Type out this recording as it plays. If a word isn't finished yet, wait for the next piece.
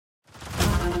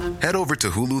Head over to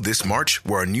Hulu this March,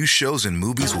 where our new shows and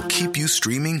movies will keep you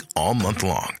streaming all month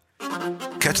long.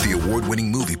 Catch the award-winning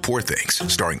movie Poor Things,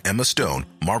 starring Emma Stone,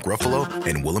 Mark Ruffalo,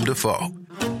 and Willem Dafoe.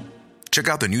 Check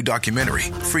out the new documentary,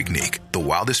 Freaknik, The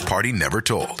Wildest Party Never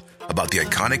Told, about the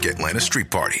iconic Atlanta Street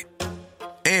Party.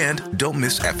 And don't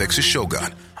miss FX's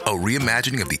Shogun, a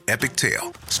reimagining of the epic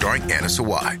tale, starring Anna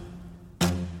Sawai.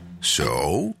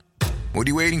 So, what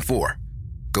are you waiting for?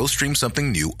 Go stream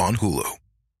something new on Hulu.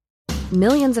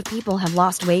 Millions of people have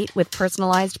lost weight with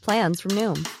personalized plans from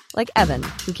Noom. Like Evan,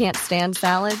 who can't stand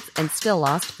salads and still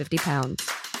lost 50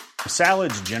 pounds.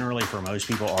 Salads generally for most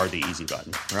people are the easy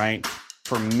button, right?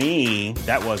 For me,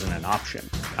 that wasn't an option.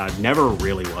 I never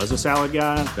really was a salad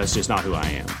guy. That's just not who I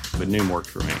am. But Noom worked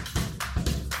for me.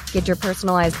 Get your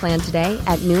personalized plan today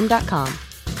at Noom.com.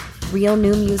 Real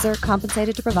Noom user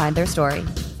compensated to provide their story.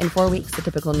 In 4 weeks, the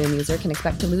typical Noom user can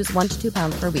expect to lose 1 to 2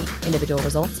 pounds per week. Individual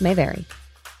results may vary.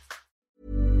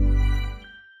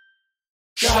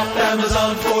 Shop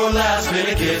Amazon for last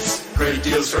minute gifts. Great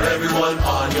deals for everyone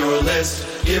on your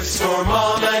list. Gifts for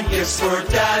mom and gifts for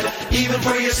dad. Even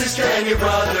for your sister and your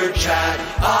brother Chad.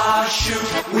 Ah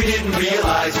shoot, we didn't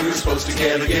realize we were supposed to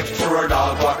get a gift for our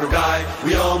dog walker guy.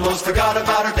 We almost forgot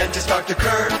about our dentist Dr.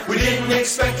 Kerr. We didn't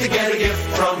expect to get a gift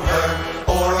from her.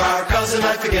 Or our cousin,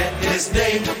 I forget his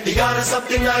name. He got us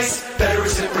something nice, better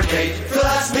reciprocate. For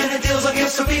last minute deals on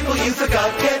gifts for people you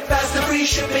forgot. Get fast and free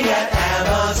shipping at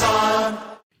Amazon.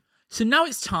 So now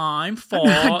it's time for...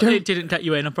 It didn't get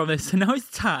you in, I promise. So now it's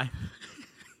time.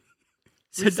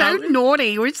 We're so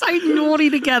naughty. We're so naughty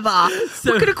together.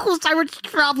 We're going to cause so much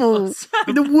trouble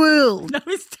in the world. Now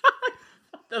it's time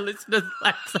for the listeners'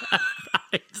 letter.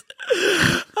 Right.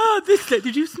 Oh, this...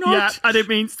 Did you snort? Yeah, I didn't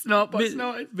mean snort, but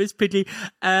snorted. Miss Piggy.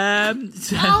 So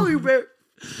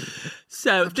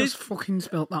I've just fucking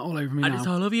spilt that all over me and now. it's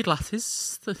all over your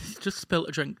glasses. Just spilt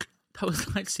a drink. That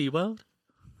was like SeaWorld.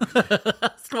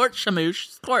 Squirt, Shamoosh,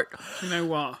 squirt. You know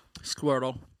what?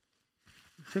 Squirtle.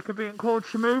 Sick of being called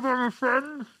Shamoo by my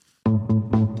friends.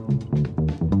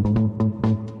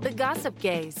 The Gossip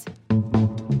Gaze.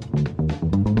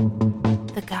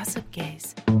 The Gossip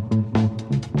Gaze.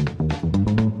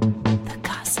 The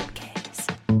Gossip Gaze.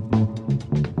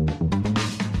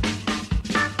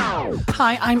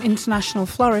 Hi, I'm international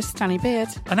florist Danny Beard.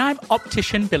 And I'm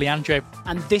optician Billy Andrew.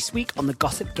 And this week on the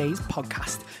Gossip Gaze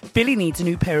podcast, Billy needs a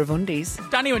new pair of undies.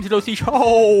 Danny went to go see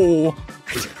show.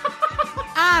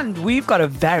 And we've got a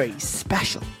very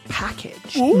special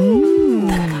package. Ooh.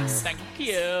 Thank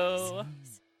you.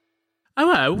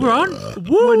 Oh, we're on.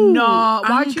 Woo. We're not.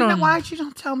 Why did you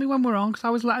not tell me when we're on? Because I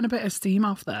was letting a bit of steam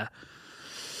off there.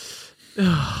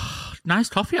 Nice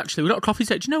coffee, actually. We've got a coffee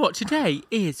set. Do you know what? Today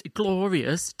is a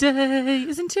glorious day,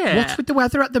 isn't it? What's with the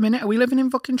weather at the minute? Are we living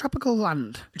in fucking tropical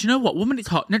land? Do you know what? 1 minute it's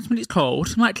hot, next minute it's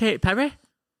cold. I'm like Katy Perry.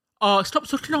 Oh, stop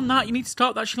sucking on that. You need to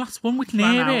stop that. She lasts 1 week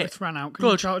near it. It's ran out. Can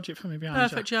you charge it for me behind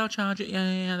Perfect, yeah, I'll charge it.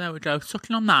 Yeah, there we go.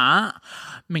 Sucking on that.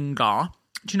 Minga.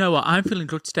 Do you know what? I'm feeling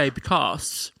good today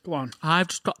because... Go on. I've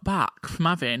just got back from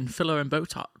having filler and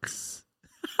Botox.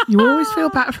 You always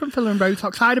feel better from filler and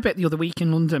Botox. I had a bit the other week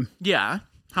in London. Yeah.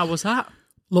 How was that?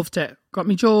 Loved it. Got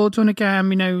my jaw done again,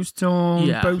 my nose done,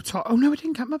 Yeah. Botox. Oh no, I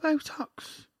didn't get my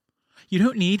Botox. You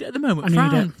don't need it at the moment. I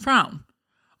need it. Frown.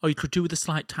 Or you could do with a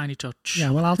slight tiny touch. Yeah,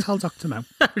 well, I'll tell Dr. Mo.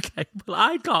 Okay. Well,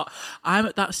 I'm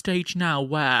at that stage now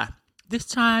where this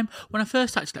time, when I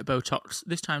first started to get Botox,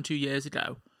 this time 2 years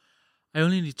ago, I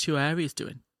only need 2 areas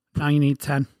doing. Now you need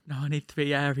 10. No, I need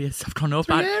 3 areas. I've gone up.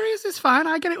 3 areas is fine.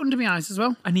 I get it under my eyes as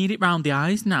well. I need it round the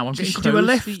eyes now. I'm getting Should you do a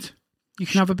lift? feet. You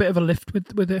can have a bit of a lift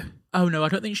with it. Oh, no, I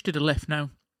don't think you should do a lift,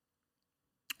 no.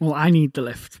 Well, I need the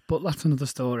lift, but that's another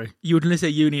story. You wouldn't say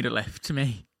you need a lift to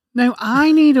me. No,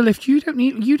 I need a lift. You don't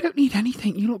need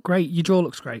anything. You look great. Your jaw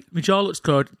looks great. My jaw looks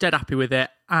good. Dead happy with it.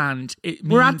 And it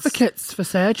means... We're advocates for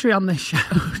surgery on this show.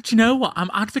 Do you know what? I'm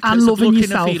advocates and of loving looking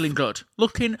yourself. and feeling good.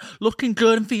 Looking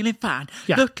good and feeling fine.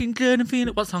 Yeah. Looking good and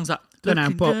feeling... What song's that? Don't know,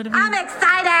 but... I'm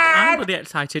excited! I'm really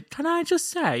excited. Can I just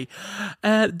say,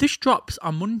 this drops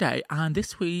on Monday, and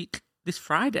this week, this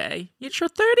Friday, it's your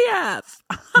 30th.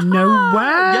 No way!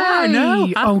 Yeah, I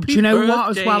know. Do you know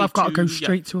what as Happy well? I've got to birthday go to you.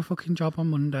 straight to a fucking job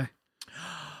on Monday.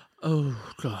 Oh,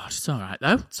 God. It's all right,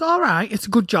 though. It's all right. It's a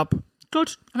good job.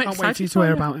 Good. I'm Can't excited wait for you to hear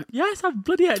you. about it. Yes, I'm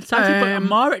bloody excited, but I'm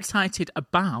more excited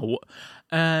about...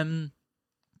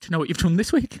 to know what you've done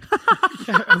this week.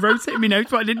 I wrote it in my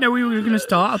notes, but I didn't know we were going to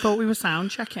start. I thought we were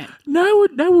sound checking. No,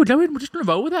 we're just going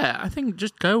to roll with it. I think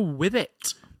just go with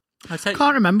it.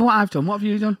 Can't remember what I've done. What have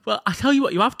you done? Well, I tell you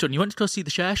what you have done. You went to go see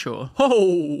the Cher Show.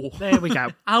 Oh, there we go.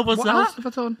 How was what that? What else have I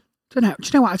done? Don't know. Do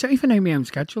you know what? I don't even know my own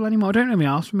schedule anymore. I don't know my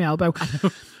arse from my elbow.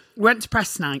 We went to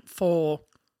press night for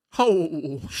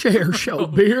Oh. Share show,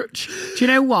 bitch. Do you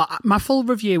know what? My full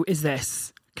review is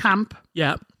this. Camp.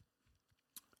 Yeah.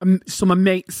 Some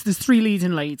mates. There's 3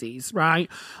 leading ladies,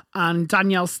 right? And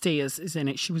Danielle Steers is in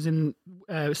it. She was in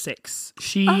 6.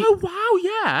 Oh, wow,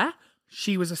 yeah.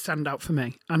 She was a standout for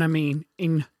me. And I mean,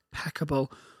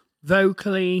 impeccable.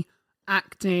 Vocally,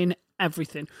 acting,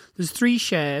 everything. There's 3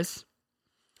 shares.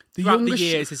 Throughout the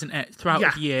years, isn't it?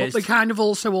 Throughout the years. But they kind of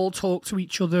also all talk to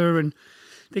each other and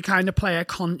they kind of play a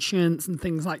conscience and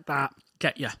things like that.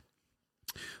 Get ya.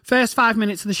 First 5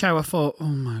 minutes of the show, I thought, oh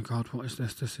my God, what is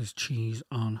this? This is cheese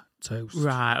on toast.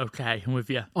 Right, okay, I'm with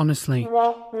you. Honestly.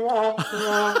 I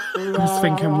was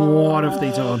thinking, what have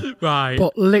they done? Right.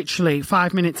 But literally,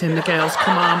 5 minutes in, the girls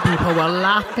come on, people were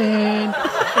laughing.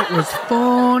 It was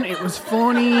fun. It was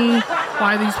funny.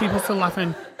 Why are these people still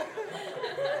laughing?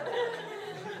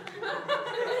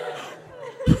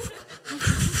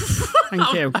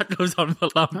 Thank you. That goes on for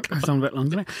long. That goes on a bit long,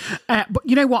 doesn't it? But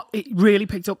you know what? It really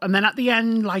picked up. And then at the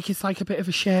end, like it's like a bit of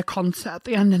a share concert at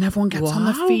the end and everyone gets on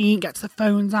their feet, gets their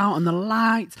phones out and the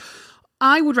lights.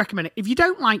 I would recommend it. If you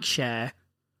don't like Cher,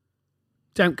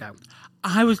 don't go.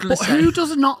 I was going to say... who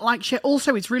does not like Cher?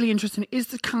 Also, it's really interesting. It is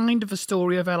the kind of a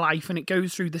story of her life and it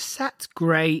goes through the set's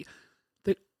great.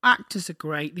 The actors are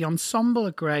great. The ensemble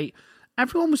are great.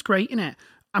 Everyone was great in it.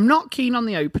 I'm not keen on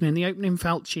the opening. The opening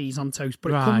felt cheese on toast,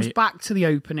 but it comes back to the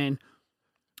opening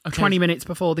 20 minutes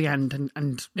before the end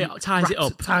and it ties it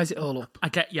up. Ties it all up. I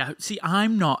get you. See,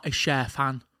 I'm not a Cher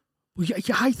fan. Well,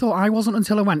 yeah, I thought I wasn't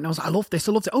until I went and I was like, I love this,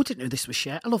 I loved it. Oh, I didn't know this was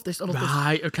Cher. I love this, I love this.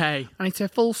 Right, okay. And it's a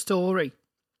full story.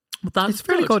 Well, that's it's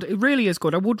really good. It really is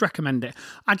good. I would recommend it.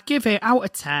 I'd give it out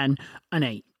of 10 an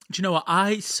 8. Do you know what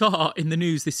I saw in the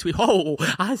news this week? Oh,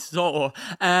 I saw...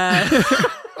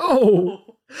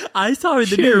 I saw in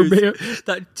the news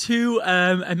that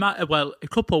a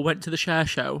couple went to the Cher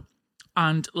show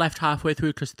and left halfway through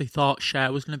because they thought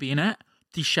Cher was going to be in it.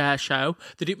 The Cher show.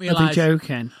 They didn't realise. Are they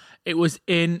joking? It was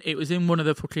in one of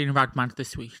the fucking Ragmags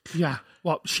this week. Yeah.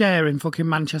 What, Cher in fucking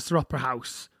Manchester Opera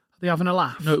House? Are they having a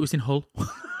laugh? No, it was in Hull.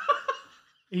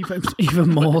 Even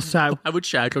more so. I would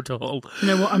Cher go to Hull. You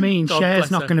know what I mean? God Cher's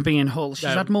not going to be in Hull. She's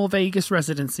No. had more Vegas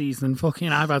residencies than fucking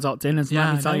I've had hot dinners.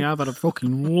 Let me tell you, I've had a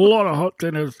fucking lot of hot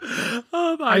dinners.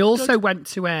 Oh my I also went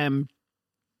to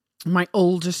my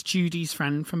oldest Judy's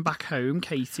friend from back home,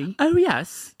 Katie. Oh,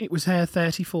 yes. It was her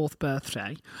 34th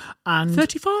birthday. And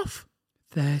 34th?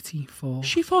 34.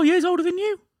 She's 4 years older than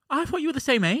you. I thought you were the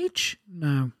same age.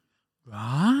 No.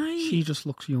 Right. She just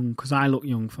looks young because I look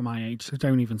young for my age, so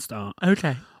don't even start.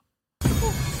 Okay.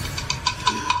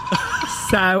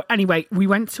 So anyway, we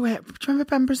went to it. Do you remember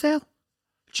Ben Brazil? Do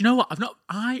you know what?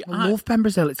 I love Ben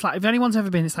Brazil. It's like, if anyone's ever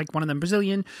been, it's like one of them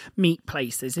Brazilian meat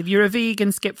places. If you're a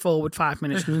vegan, skip forward 5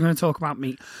 minutes because we're going to talk about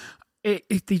meat.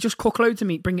 They just cook loads of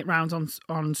meat, bring it round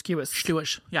on skewers.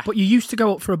 Skewers, yeah. But you used to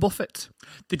go up for a buffet.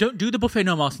 They don't do the buffet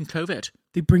no more since COVID.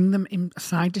 They bring them in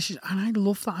side dishes, and I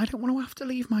love that. I don't want to have to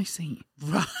leave my seat.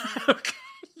 Right, okay.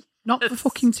 Not for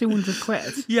fucking 200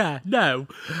 quid. Yeah, no.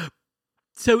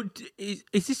 So is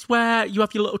this where you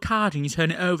have your little card and you turn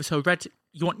it over? So red,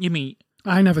 you want your meat?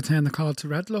 I never turn the card to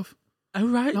red, love. Oh,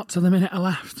 right. Not till the minute I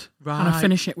left. Right. And I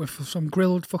finish it with some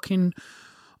grilled fucking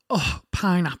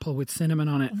pineapple with cinnamon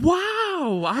on it.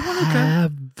 Wow, I want to go.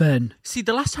 Heaven. See,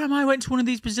 the last time I went to one of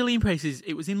these Brazilian places,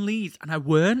 it was in Leeds, and I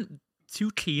weren't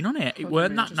too keen on it. It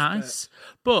weren't that nice.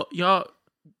 But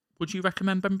would you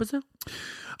recommend Ben Brazil?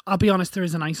 I'll be honest, there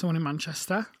is a nicer one in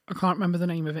Manchester. I can't remember the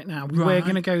name of it now. We were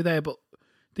going to go there, but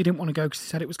they didn't want to go because they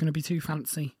said it was going to be too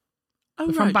fancy. Oh,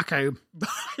 We're from back home.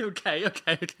 Okay.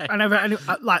 I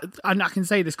can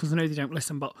say this because I know they don't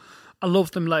listen, but I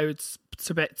love them loads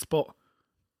to bits. But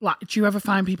like, do you ever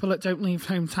find people that don't leave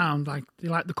hometown? Like, they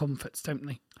like the comforts, don't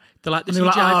they? They like the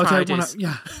TGI Fridays.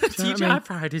 Yeah. TGI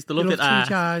Fridays, they love it there.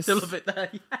 TGIs. They love it there,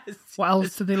 yes. What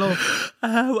else do they love?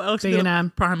 What else do they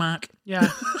love? Primark. Yeah. Do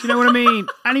you know what I mean?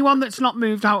 Anyone that's not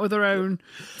moved out of their own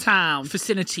town.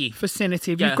 Vicinity. If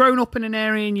you've grown up in an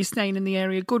area and you're staying in the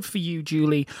area, good for you,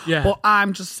 Julie. Yeah. But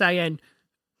I'm just saying,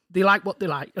 they like what they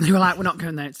like. And they were like, we're not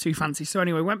going there, it's too fancy. So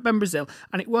anyway, we went Ben Brazil,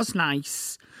 and it was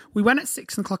nice. We went at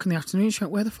 6 o'clock in the afternoon. She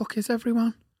went, where the fuck is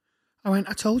everyone? I went,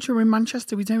 I told you we're in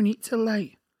Manchester, we don't eat till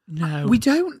late. No. We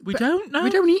don't. We don't, no. We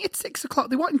don't eat at 6 o'clock.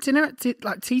 They want dinner at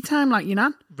tea time, like your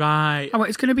nan. Right. I went,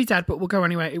 it's going to be dead, but we'll go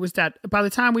anyway. It was dead. By the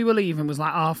time we were leaving, it was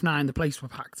like 9:30, the place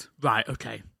was packed. Right,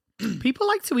 okay. People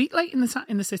like to eat late in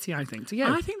the city, I think. Do you?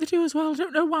 I think they do as well. I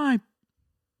don't know why.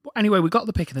 But anyway, we got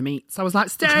the pick of the meats. I was like,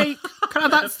 steak. Can I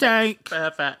have that steak?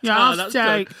 Perfect. Yeah, that's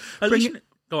steak. Good.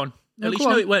 Go on. No, At least go you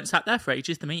know on. it weren't sat there for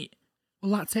ages, the meat.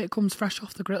 Well, that's it. It comes fresh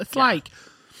off the grill. It's Yeah. like,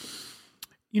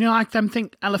 You know, like them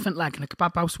think elephant leg in a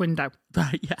kebab house window.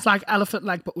 Right, yeah. It's like elephant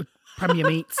leg, but with Premier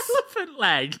Meats. Elephant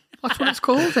leg. That's what it's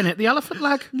called, isn't it? The elephant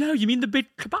leg. No, you mean the big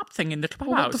kebab thing in the kebab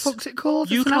Well, house? what the fuck's it called?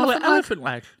 You It's an call it leg. elephant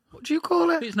leg. What do you call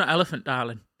it? It's not elephant,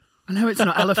 darling. I know it's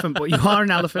not elephant, but you are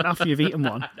an elephant after you've eaten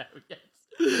one. I know, yes.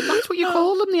 That's what you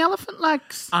call them, the elephant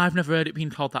legs. I've never heard it being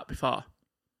called that before.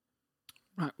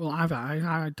 Right, well, I have.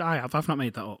 I've not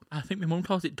made that up. I think my mum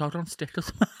calls it dog on stick or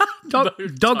something.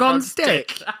 Dog on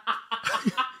stick?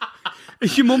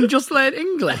 Has your mum just learned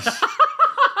English?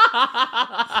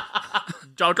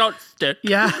 Dog on stick.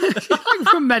 Yeah, like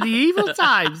from medieval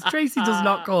times. Tracy does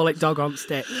not call it dog on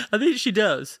stick. I think she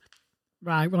does.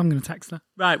 Right, well, I'm going to text her.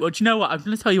 Right, well, do you know what? I'm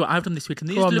going to tell you what I've done this week. And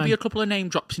there's Go on, going to be then. a couple of name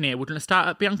drops in here. We're going to start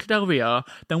at Bianca Del Rio,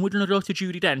 then we're going to go to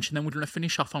Judi Dench, and then we're going to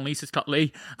finish off on Lisa Scott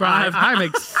Lee. Right, I'm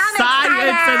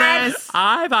excited for this.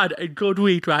 I've had a good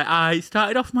week, right? I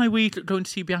started off my week going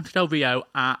to see Bianca Del Rio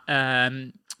at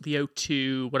the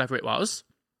O2, whatever it was.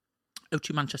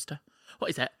 O2 Manchester.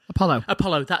 What is it?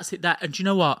 Apollo, that's it, that. And do you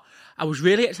know what? I was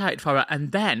really excited for her.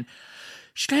 And then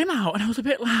she came out and I was a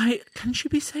bit like, can she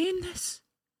be saying this?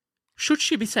 Should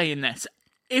she be saying this?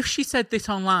 If she said this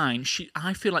online,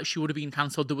 I feel like she would have been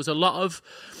cancelled. There was a lot of...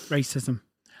 Racism.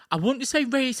 I wouldn't say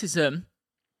racism.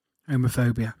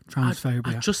 Homophobia. Transphobia.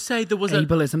 I'd just say there was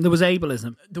ableism. There was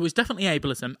ableism. There was definitely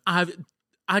ableism.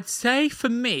 I'd say for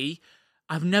me,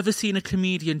 I've never seen a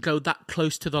comedian go that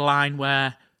close to the line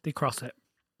where... They cross it.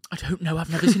 I don't know. I've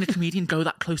never seen a comedian go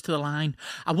that close to the line.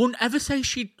 I wouldn't ever say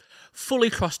she fully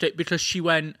crossed it because she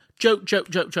went joke, joke,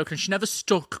 joke, joke, and she never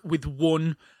stuck with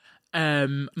one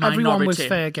minority. Everyone was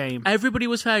fair game. Everybody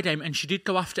was fair game, and she did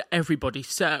go after everybody.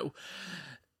 So,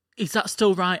 is that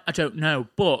still right? I don't know.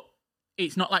 But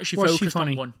it's not like she focused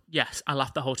on one. Yes, I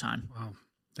laughed the whole time. Wow.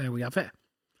 There we have it.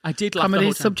 I did laugh the whole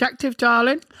Comedy's time. subjective,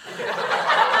 darling.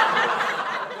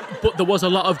 But there was a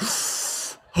lot of...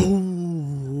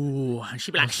 Oh, and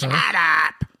she'd be like, "Shut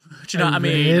up!" Do you know what I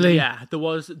mean? Really? Yeah, there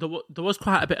was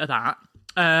quite a bit of that.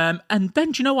 And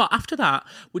then, do you know what? After that,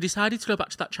 we decided to go back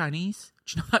to that Chinese.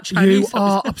 Do you know that Chinese? You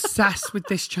are obsessed with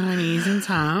this Chinese in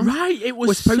town. Right, it was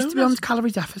We're supposed so to be on nice.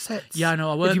 calorie deficits. Yeah, I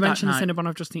know, I worked If you that mentioned night. Cinnabon,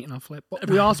 I've just eaten off it. But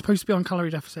we are supposed to be on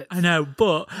calorie deficits. I know,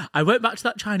 but I went back to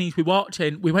that Chinese. We walked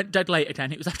in. We went dead late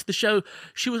again. It was after the show.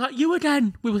 She was like, "You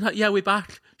again?" We was like, "Yeah, we're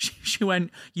back." She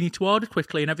went, "You need to order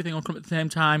quickly and everything will come at the same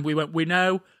time." We went, "We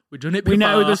know. We've done it before. We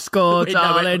know the score, We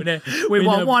know it, darling. we We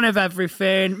want know." one of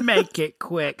everything. Make it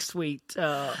quick,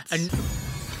 sweetheart.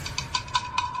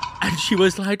 And she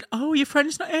was like, "Oh, your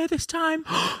friend's not here this time."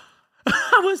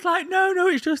 I was like, no,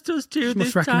 it's just us two She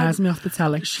this must time. recognise me off the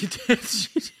telly. She did.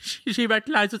 She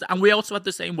recognised us. And we also had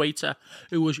the same waiter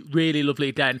who was really lovely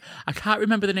again. I can't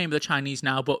remember the name of the Chinese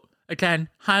now, but again,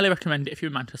 highly recommend it if you're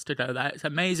in Manchester, go there. It's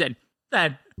amazing.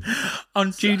 Then,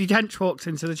 on Judi Dench walks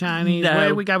into the Chinese. No, Where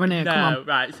are we going here? No, Come on.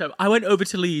 right. So I went over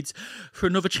to Leeds for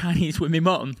another Chinese with my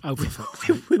mum. Oh, for fuck's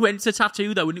sake. We went to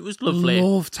Tattoo though, and it was lovely.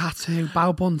 Love tattoo.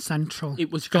 Bao Bun Central. It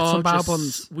was Got some gorgeous. bao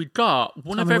buns. We got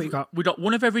one Tell of me what every. you got. We got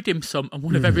one of every dim sum and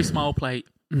one of every small plate.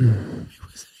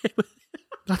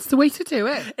 That's the way to do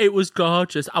it. It was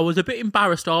gorgeous. I was a bit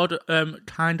embarrassed,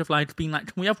 kind of like being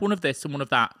like, "Can we have one of this and one of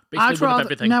that?" Basically, one of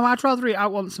everything. I'd rather eat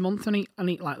out once a month and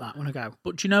eat like that when I go.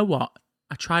 But do you know what?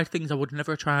 I tried things I would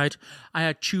never have tried. I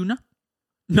had tuna,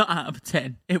 not out of a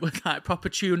tin. It was like proper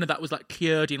tuna that was like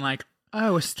cured in like.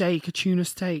 Oh, a tuna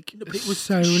steak. But It was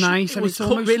so nice, and was it cut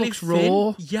almost really looks thin.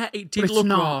 raw. Yeah, it but did it's look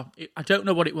not. raw. I don't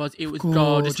know what it was. It was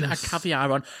gorgeous. And it had Gorgeous.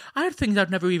 caviar on. I had things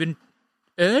I'd never even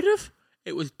heard of.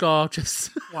 It was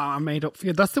gorgeous. Wow, I made up for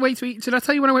you. That's the way to eat. Did I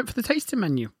tell you when I went for the tasting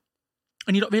menu?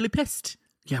 And you got really pissed.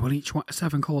 Yeah, well, each one,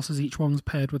 7 courses, each one's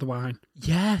paired with a wine.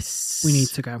 Yes. We need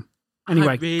to go. Anyway,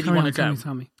 I really carry want on, to go.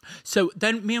 Tell me. So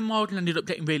then me and Morgan ended up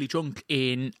getting really drunk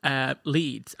in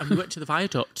Leeds and we went to the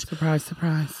viaduct. Surprise,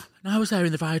 surprise. And I was there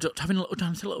in the viaduct having a little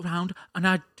dance, a little round, and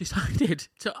I decided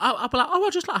to, I'll be like, "Oh,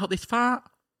 I'll just let out this fart."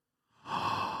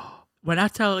 When I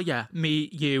tell you, me,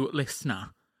 you, listener,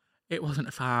 it wasn't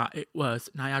a fart, it was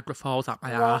Niagara Falls at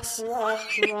my arse. Did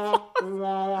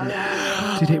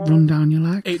it run down your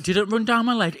leg? It didn't run down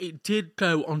my leg, it did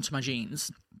go onto my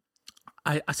jeans.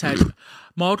 I said,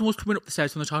 Morgan was coming up the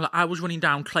stairs from the toilet, I was running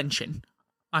down clenching.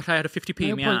 Like I had a 50p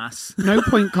in my ass. No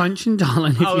point clenching,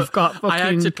 darling, if you've got fucking... I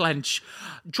had to clench.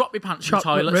 Drop my pants in the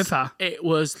Chocolate toilet. River. It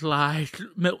was like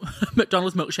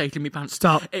McDonald's milkshake in my pants.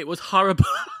 Stop. It was horrible.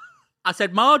 I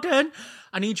said, "Morgan,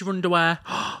 I need your underwear."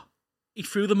 He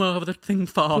threw them over the thing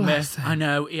for Bless me. him. I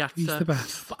know, he had He's to. the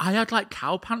best. But I had like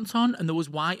cow pants on and there was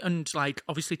white and like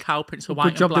obviously cow prints are white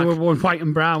Good job and black. they were worn white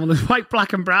and brown. Well, there's white,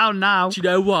 black and brown now. Do you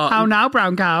know what? How now,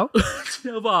 brown cow? Do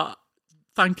you know what?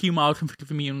 Thank you, Martin, for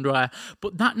giving me underwear.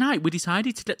 But that night, we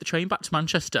decided to get the train back to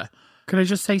Manchester. Can I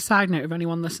just say, side note, if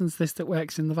anyone listens to this that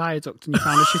works in the viaduct and you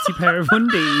found a shitty pair of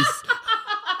undies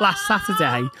last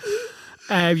Saturday,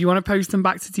 if you want to post them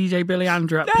back to DJ Billy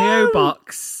Andrew at PO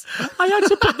Box. I had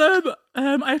to put them.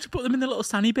 I had to put them in the little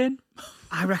Sanny bin.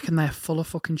 I reckon they're full of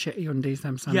fucking shitty undies.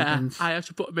 Them Sanny bins. I had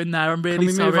to put them in there. I'm really Can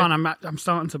we sorry. move on? I'm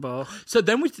starting to bore. So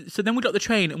then we got the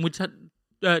train and we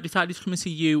decided to come and see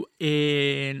you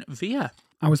in Via.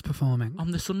 I was performing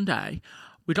on the Sunday.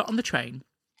 We got on the train.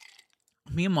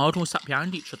 Me and Morden were sat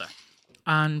behind each other,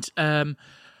 and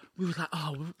we were like,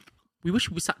 "Oh, we wish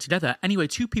we sat together." Anyway,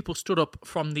 two people stood up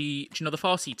from the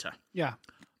 4-seater. Yeah.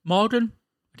 Morden,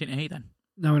 I didn't hear you then.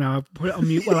 No, I put it on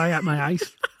mute while I ate my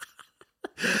ice.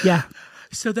 Yeah.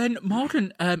 So then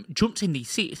Morden jumped in these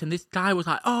seats, and this guy was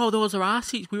like, "Oh, those are our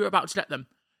seats. We were about to get them."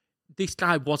 This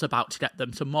guy was about to get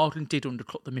them, so Morden did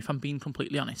undercut them, if I'm being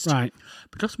completely honest. Right.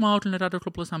 Because Morden had a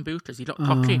couple of Sambucas, he got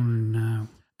cocky. Oh, no.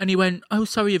 And he went, "Oh,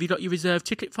 sorry, have you got your reserved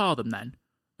ticket for them then?"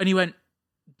 And he went,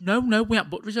 No, we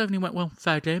haven't booked reserve. And he went, "Well,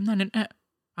 fair game then, isn't it?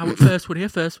 I went first, one here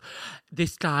first."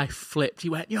 This guy flipped. He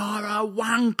went, "You're a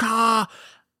wanker."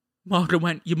 Morden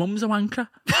went, "Your mum's a wanker."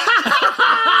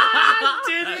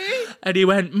 Did he? And he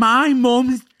went, "My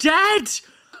mum's dead."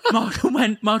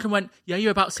 Morden went, "Yeah,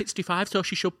 you're about 65, so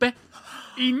she should be."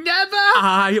 He never.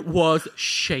 I was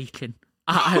shaking.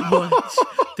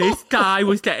 This guy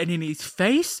was getting in his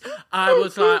face. I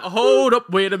was like, "Hold up,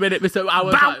 wait a minute, Mister."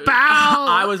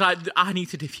 I was like, I need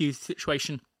to diffuse the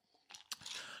situation.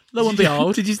 Lo and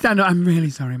behold, did you stand up? "I'm really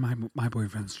sorry, my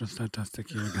boyfriend's just had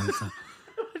testicular cancer."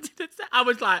 I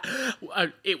was like,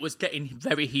 it was getting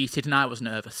very heated, and I was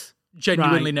nervous.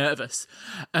 Genuinely nervous.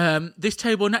 This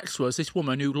table next to us, this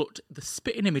woman who looked the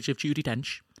spitting image of Judi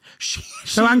Dench.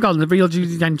 So hang on, the real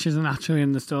Judi Dench isn't actually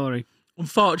in the story.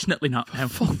 Unfortunately not, no.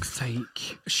 For fuck's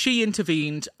sake. She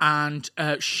intervened and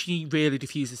she really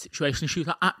diffused the situation. She was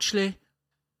like, "Actually,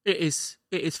 it is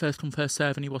first come, first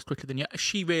serve," and he was quicker than you.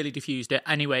 She really diffused it.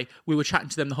 Anyway, we were chatting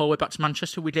to them the whole way back to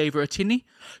Manchester. We gave her a tinny.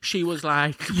 She was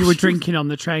like... You were drinking on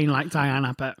the train like Diane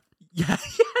Abbott. Yeah,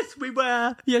 yes, we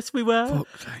were. Yes, we were.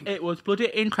 Fuck's sake. It was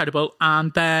bloody incredible.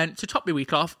 And then, to top my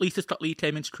week off, Lisa Scott Lee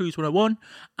came into Cruise 101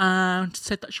 and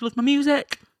said that she loved my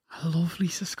music. I love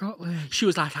Lisa Scott Lee. She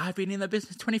was like, "I've been in the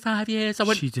business 25 years. I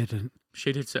went, She didn't.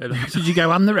 She did say that. Did you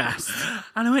go on the rest?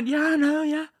 And I went, "Yeah, I know,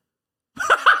 yeah."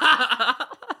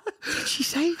 Did she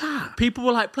say that? People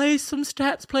were like, "Play some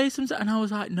steps, play some steps." And I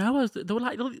was like, "No." They were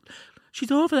like,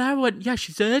 "She's over there." I went, "Yeah,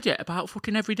 she's heard it about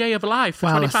fucking every day of her life for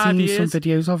 25 years. I've seen some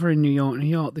videos of her in New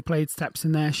York. They played steps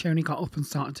in there. She only got up and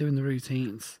started doing the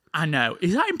routines. I know.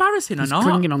 Is that embarrassing or There's not?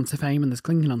 clinging on to fame and there's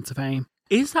clinging on to fame.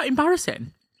 Is that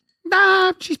embarrassing?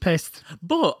 Nah, she's pissed.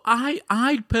 But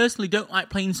I personally don't like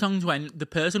playing songs when the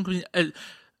person comes in.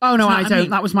 Oh, no, Do you know I what don't. mean?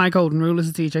 That was my golden rule as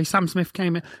a DJ. Sam Smith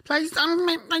came in. Play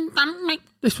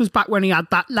This was back when he had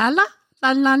that la la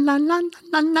la la la la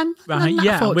la la. Right, la.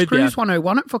 yeah, I thought I'm with Cruise you.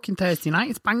 101 at fucking Thursday night.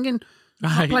 It's banging. I'm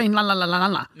not Right. playing la la la la la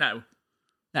la. No.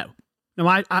 No,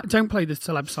 I don't play the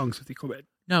celeb songs if they come in.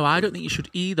 No, I don't think you should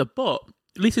either. But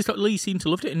Lisa Scott Lee seemed to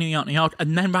love it in New York.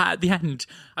 And then right at the end,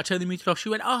 I turned the music off. She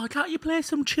went, "Oh, can't you play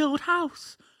some chilled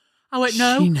house?" I went,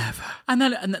 "No." She never. And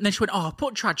then she went, "Oh,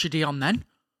 put Tragedy on then."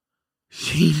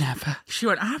 She never. She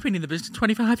went, "I've been in the business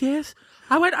 25 years.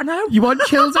 I went, "I know." You want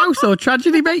Chilled House or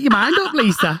Tragedy? Make your mind up,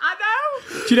 Lisa. I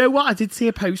know. Do you know what? I did see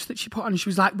a post that she put on and she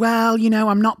was like, "Well,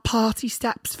 I'm not Party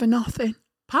Steps for nothing."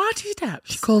 Party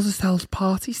steps. She calls herself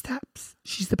Party Steps.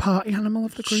 She's the party animal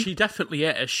of the group. She definitely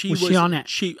is. Was she on it?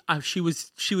 She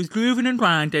was grooving and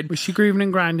grinding. Was she grooving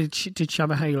and grinding? Did she have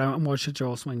a halo and was her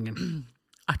jaw swinging?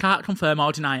 I can't confirm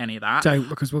or deny any of that. Don't,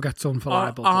 because we'll get done for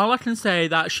libel. All I can say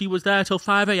that she was there till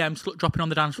 5 a.m. dropping on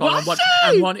the dance floor Was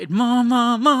and wanted more,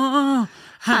 more, more.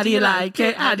 How do you like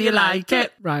it? How do you like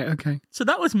it? Right, okay. So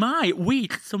that was my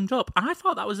week summed up. I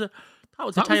thought that was a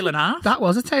tale and a half. That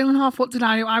was a tale and a half. What did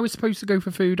I do? I was supposed to go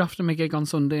for food after my gig on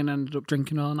Sunday and ended up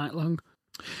drinking all night long.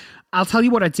 I'll tell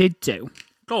you what I did do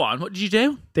Go on, what did you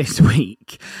do? this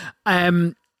week.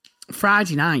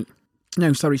 Saturday night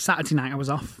I was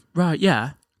off. Right,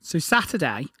 yeah. So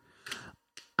Saturday,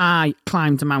 I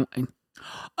climbed a mountain.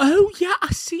 Oh, yeah,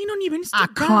 I seen on your Instagram. I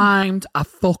climbed a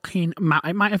fucking mountain.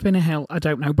 It might have been a hill, I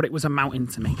don't know, but it was a mountain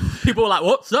to me. People were like,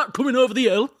 "What's that coming over the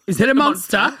hill? Is it a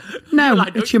monster? No, You're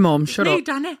like, it's your mum. Shut me, up.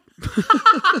 Danny."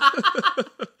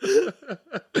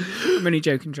 I'm only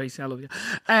joking, Tracy. I love you.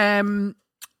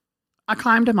 I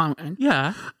climbed a mountain.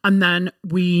 Yeah. And then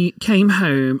we came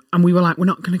home and we were like, we're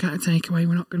not going to get a takeaway.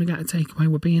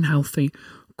 We're being healthy.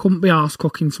 Couldn't be arsed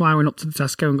cooking. So I went up to the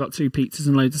Tesco and got 2 pizzas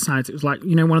and loads of sides. It was like,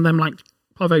 one of them like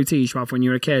Parvo-tea you have when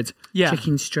you're a kid. Yeah.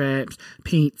 Chicken strips,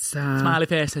 pizza. Smiley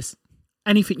faces.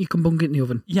 Anything you can bung it in the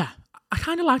oven. Yeah. I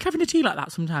kind of like having a tea like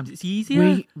that sometimes. It's easier.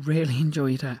 We really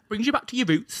enjoyed it. Brings you back to your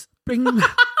roots. Brings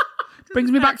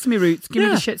me back to my roots. Give me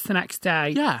the shits the next day.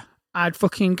 Yeah. I had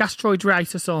fucking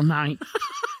gastroenteritis all night.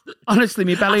 Honestly,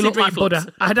 my belly Acid looked reflux. like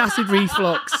butter. I had acid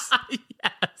reflux.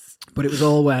 Yes. But it was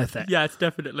all worth it. Yes,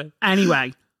 definitely.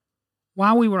 Anyway,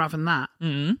 while we were having that,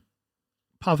 Mm.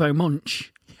 Parvo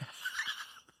Munch,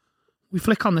 we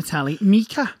flick on the telly,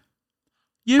 Mika.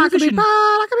 Eurovision. I can be brown,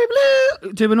 I can be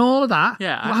blue. Doing all of that.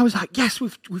 Yeah. Well, I was like, yes,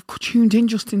 we've tuned in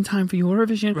just in time for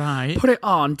Eurovision. Right. Put it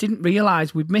on, didn't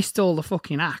realise we'd missed all the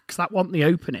fucking acts. That wasn't the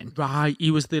opening. Right. He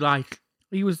was the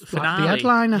He was like finale. the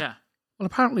headliner. Yeah. Well,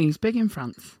 apparently he's big in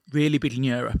France. Really big in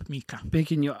Europe, Mika.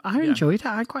 Big in Europe. I enjoyed it.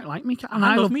 I quite like Mika. And I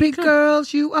I love love Big Mika.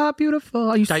 Girls, You Are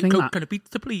Beautiful. I used to Diet sing Coke that. and a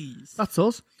pizza, please. That's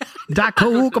us. Diet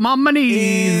Coke, I'm on my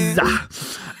knees.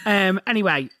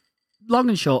 Anyway, long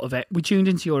and short of it, we tuned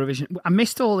into Eurovision. I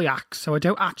missed all the acts, so I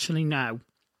don't actually know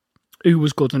who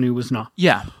was good and who was not.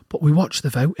 Yeah. But we watched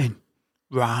the voting.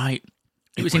 Right.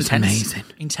 It was was intense. amazing.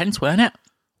 Intense, weren't it?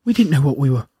 We didn't know what we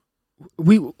were.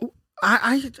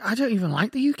 I don't even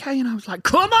like the UK, and I was like,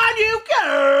 come on,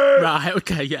 UK! Right,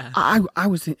 okay, yeah. I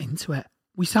was into it.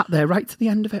 We sat there right to the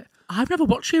end of it. I've never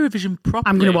watched Eurovision properly.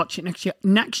 I'm going to watch it next year.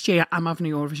 Next year, I'm having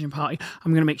a Eurovision party.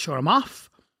 I'm going to make sure I'm off.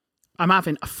 I'm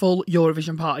having a full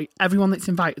Eurovision party. Everyone that's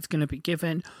invited is going to be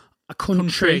given a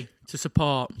country. to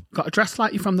support. Got to dress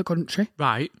like you're from the country.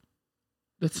 Right.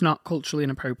 That's not culturally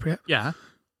inappropriate. Yeah.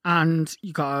 And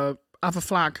you got to have a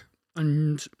flag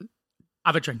and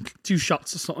Have a drink. 2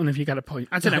 shots or something if you get a point.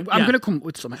 I don't know. Yeah. I'm going to come up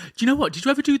with something. Do you know what? Did you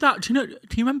ever do that? Do you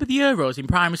remember the Euros in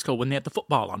primary school when they had the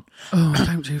football on? Oh, I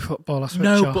don't do football. I switch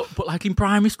No, off. but like in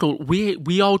primary school,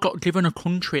 we all got given a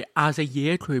country as a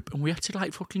year group, and we had to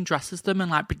like fucking dress as them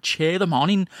and like cheer them on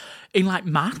in like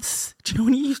maths. Do you know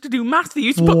when you used to do maths? They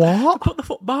used to put the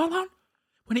football on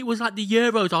when it was like the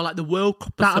Euros or like the World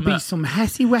Cup. That'd be some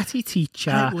hessy-wetty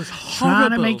teacher It was trying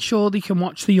to horrible. make sure they can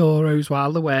watch the Euros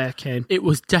while they're working. It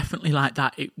was definitely like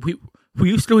that. We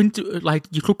used to go into, like,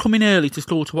 you could come in early to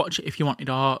school to watch it if you wanted,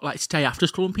 or like stay after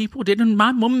school, and people did, and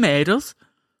my mum made us.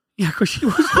 Yeah, because she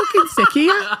was fucking sick of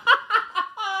you.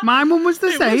 My mum was the It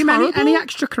was same. horrible. Any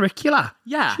extracurricular.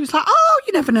 Yeah. She was like, oh,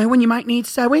 you never know when you might need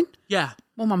sewing. Yeah.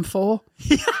 Mum, I'm 4.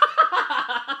 Do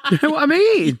you know what I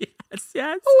mean?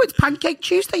 Yes. Oh, it's Pancake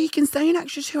Tuesday. You can stay an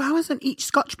extra 2 hours and eat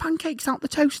Scotch pancakes out the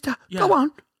toaster. Yeah. Go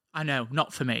on. I know,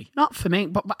 not for me. Not for me,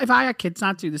 but if I had kids,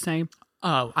 I'd do the same.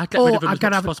 Oh, I'd get rid of them I'd as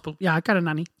much as have possible. Yeah, I'd get a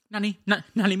nanny. Nanny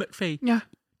McPhee. Yeah.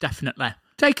 Definitely.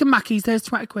 Take 'em Mackies, there's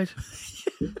 20 quid.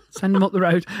 Send them up the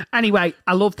road. Anyway,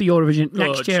 I love the Eurovision.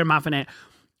 Next Good. year I'm having it.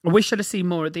 I wish I'd have seen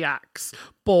more of the acts.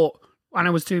 But when I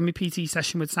was doing my PT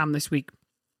session with Sam this week,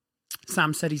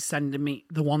 Sam said he's sending me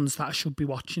the ones that I should be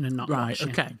watching and not Right, watching.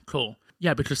 okay, cool.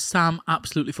 Yeah, because Sam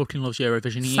absolutely fucking loves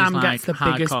Eurovision. He's Sam like gets the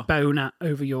hardcore. biggest boner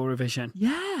over Eurovision.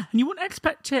 Yeah, and you wouldn't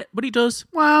expect it, but he does.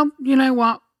 Well, you know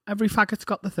what? Every faggot's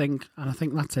got the thing, and I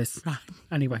think that's it. Right.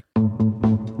 Anyway.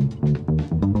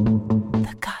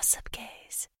 The Gossip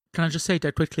Gaze. Can I just say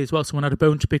dead quickly as well, someone had a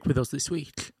bone to pick with us this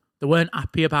week. They weren't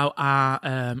happy about our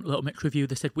Little Mix review.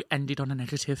 They said we ended on a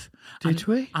negative. Did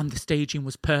we? And the staging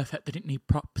was perfect. They didn't need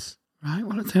props. Right,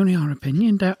 well, it's only our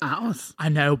opinion, don't at us. I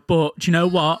know, but do you know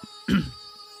what?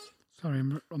 Sorry,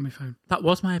 I'm on my phone. That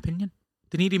was my opinion.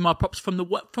 They needed more props from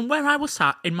where I was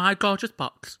sat in my gorgeous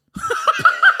box.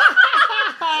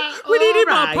 We needed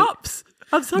Alright. more props.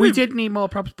 I'm sorry. We did need more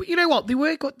props, but you know what? They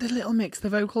were good. The Little Mix, the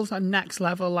vocals are next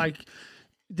level. Like,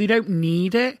 they don't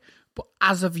need it, but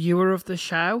as a viewer of the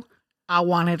show, I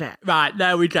wanted it. Right,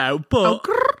 there we go. But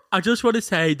I just want to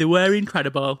say they were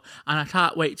incredible, and I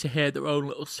can't wait to hear their own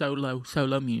little solo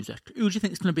music. Who do you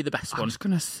think is going to be the best I one? was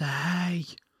going to say...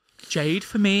 Jade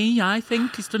for me, I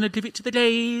think, is going to give it to the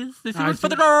days. This I one's for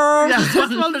the think- girls. Yeah,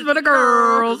 this one's for the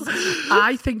girls.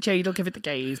 I think Jade will give it the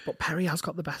gaze, but Perry has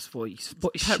got the best voice.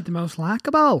 But is she the most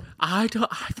likeable? I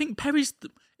think Perry's,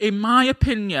 in my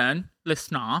opinion,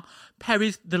 listener,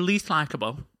 Perry's the least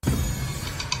likeable.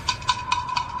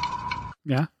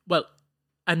 Yeah, Well,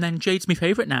 and then Jade's my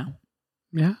favourite now.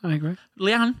 yeah, I agree.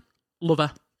 Leanne, love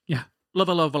her. Yeah. Love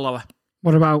her, love her, love her.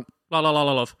 What about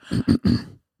Love.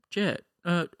 Jade,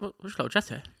 what's she called?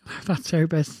 Jessie? that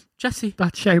showbiz? Jessie.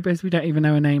 That showbiz, we don't even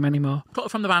know her name anymore. Cut her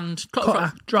from the band. Cut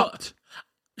her, dropped.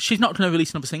 She's not going to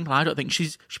release another single, I don't think.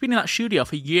 She's been in that studio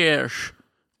for years.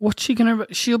 What's she going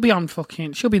to... She'll be in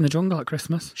the jungle at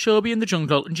Christmas. She'll be in the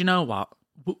jungle, and do you know what?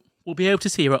 We'll be able to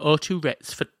see her at O2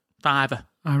 Ritz for £5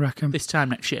 I reckon. this time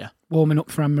next year. Warming up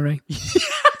for Anne-Marie.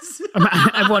 Yes!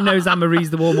 Everyone knows Anne-Marie's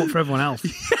the warm-up for everyone else.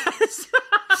 Yes.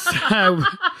 So,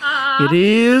 It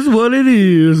is what it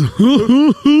is.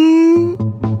 The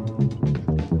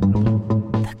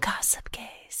Gossip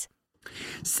Gaze.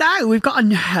 So, we've got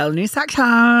a whole new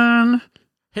section.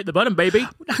 Hit the button, baby.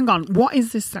 Hang on, what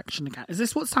is this section again? Is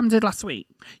this what Sam did last week?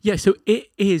 Yeah, so it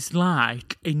is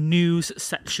like a news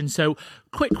section. So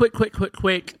quick.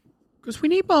 Because we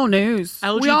need more news.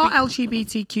 We are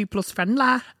LGBTQ plus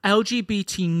friendly.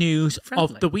 LGBT news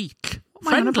of the week.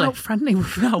 What am I on about friendly?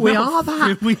 No, we are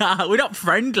that. We are. We're not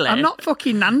friendly. I'm not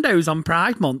fucking Nando's on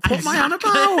Pride Month. What am I on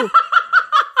about?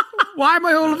 Why am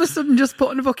I all of a sudden just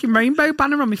putting a fucking rainbow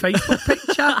banner on my Facebook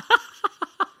picture?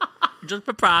 Just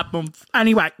for Pride Month.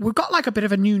 Anyway, we've got like a bit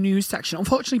of a new news section.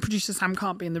 Unfortunately, producer Sam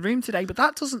can't be in the room today, but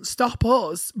that doesn't stop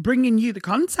us bringing you the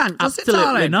content, does it, darling?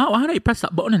 Absolutely not. Why don't you press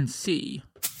that button and see?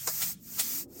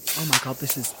 Oh my God,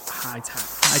 this is high tech.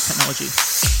 High technology.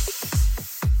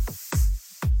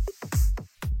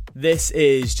 This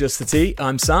is Just the Tea.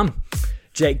 I'm Sam.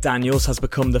 Jake Daniels has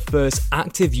become the first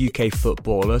active UK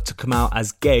footballer to come out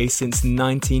as gay since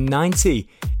 1990.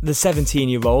 The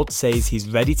 17-year-old says he's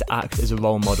ready to act as a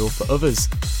role model for others.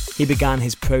 He began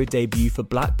his pro debut for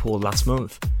Blackpool last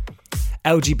month.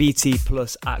 LGBT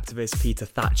plus activist Peter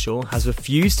Thatchell has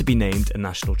refused to be named a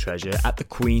national treasure at the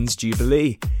Queen's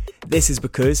Jubilee. This is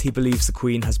because he believes the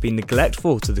Queen has been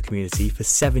neglectful to the community for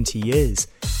 70 years.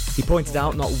 He pointed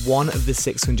out not one of the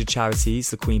 600 charities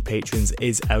the Queen patrons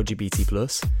is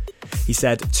LGBT+. He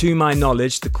said, "To my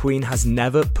knowledge, the Queen has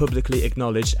never publicly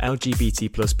acknowledged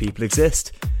LGBT+ people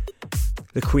exist."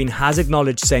 The Queen has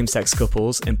acknowledged same-sex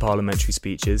couples in parliamentary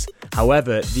speeches.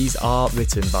 However, these are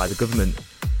written by the government.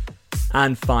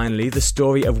 And finally, the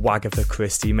story of Wagatha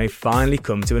Christie may finally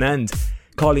come to an end.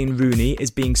 Colleen Rooney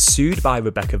is being sued by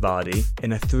Rebecca Vardy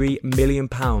in a £3 million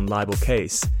libel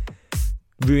case.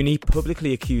 Rooney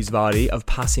publicly accused Vardy of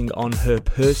passing on her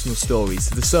personal stories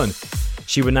to The Sun.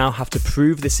 She will now have to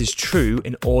prove this is true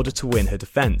in order to win her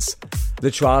defence.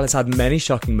 The trial has had many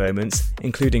shocking moments,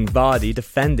 including Vardy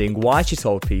defending why she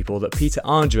told people that Peter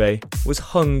Andre was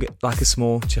hung like a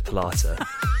small chipolata.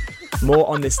 More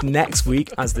on this next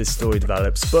week as this story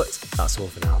develops, but that's all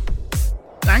for now.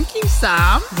 Thank you,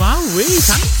 Sam. Wow,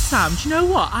 thanks, Sam. Do you know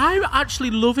what? I'm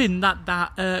actually loving that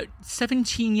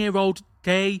 17-year-old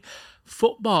gay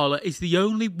footballer is the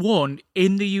only one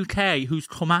in the UK who's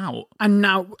come out. And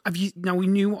now, we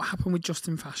knew what happened with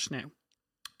Justin Fashanu.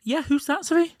 Yeah, who's that,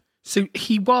 sorry? So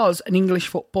he was an English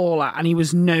footballer, and he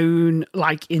was known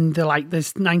in the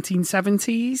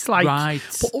 1970s,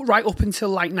 right up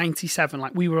until 97.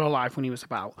 We were alive when he was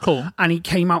about. Cool. And he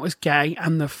came out as gay,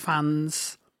 and the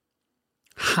fans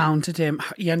hounded him.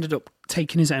 He ended up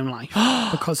taking his own life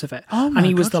because of it. And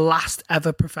he was the last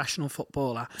ever professional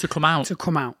footballer to come out.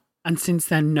 And since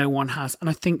then, no one has. And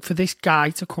I think for this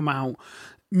guy to come out,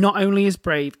 not only is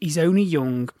brave, he's only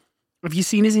young. Have you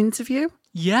seen his interview?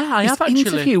 Yeah, I have actually.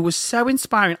 His interview was so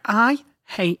inspiring. I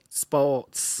hate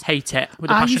sports. Hate it with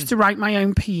a passion. I used to write my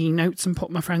own PE notes and put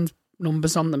my friends'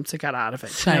 numbers on them to get out of it.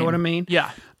 Same. You know what I mean?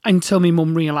 Yeah. Until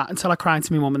I cried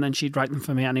to my mum, and then she'd write them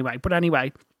for me anyway. But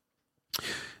anyway,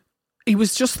 he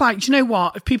was just like, do you know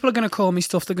what? If people are going to call me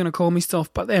stuff, they're going to call me stuff.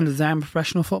 But at the end of the day, I'm a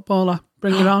professional footballer.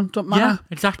 Bring it on. Don't matter. Yeah,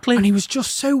 exactly. And he was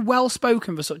just so well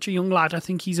spoken for such a young lad. I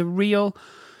think he's a real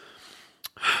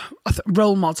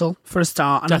role model for a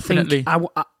start. And Definitely. I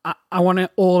think I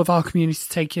want all of our community to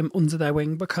take him under their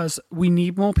wing, because we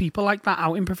need more people like that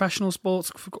out in professional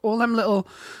sports. For all them little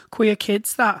queer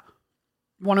kids that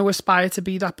want to aspire to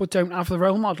be that but don't have the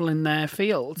role model in their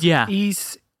field. Yeah.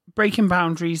 He's breaking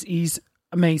boundaries. He's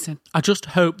amazing. I just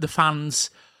hope the fans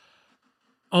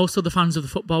of the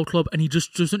football club, and he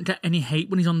just doesn't get any hate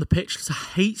when he's on the pitch, because I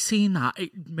hate seeing that.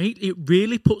 It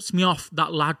really puts me off,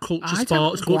 that lad culture,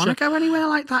 sports culture. I don't want to go anywhere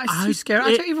like that. It's too scary.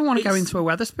 I don't even want to go into a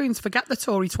Wetherspoons. Forget the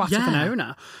Tory twat of an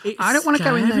owner. I don't want to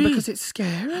go in there because it's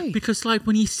scary. Because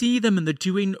when you see them and they're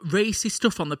doing racist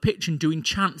stuff on the pitch and doing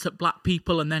chants at black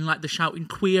people, and then they're shouting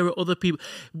queer at other people.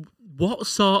 What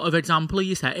sort of example are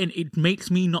you setting? It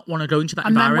makes me not want to go into that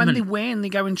environment. And then when they win, they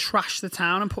go and trash the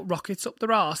town and put rockets up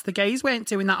their arse. The gays weren't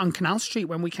doing that on Canal Street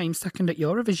when we came second at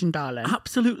Eurovision, darling.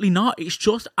 Absolutely not. It's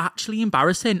just actually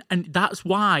embarrassing. And that's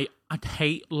why I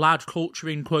hate lad culture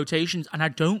in quotations. And I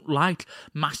don't like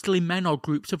masculine men or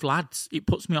groups of lads. It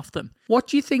puts me off them. What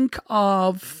do you think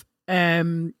of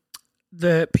the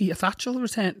Peter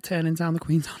Thatchell turning down the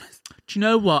Queen's Honours? Do you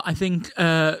know what? I think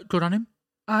good on him.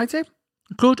 I do.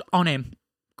 Good on him.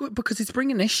 Good, because it's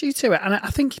bringing an issue to it. And I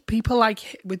think people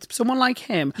with someone like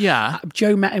him. Yeah.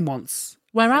 Joe met him once.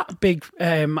 Where at? Big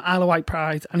Isle of Wight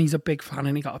Pride, and he's a big fan,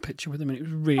 and he got a picture with him, and it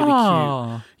was really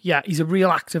cute. Yeah, he's a real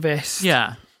activist.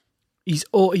 Yeah. He's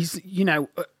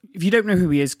if you don't know who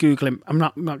he is, Google him. I'm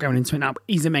not going into it now, but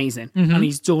he's amazing. Mm-hmm. And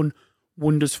he's done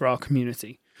wonders for our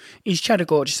community. He's Cheddar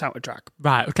Gorgeous out of drag.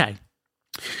 Right, okay.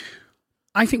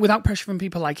 I think without pressure from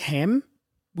people like him,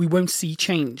 we won't see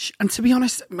change. And to be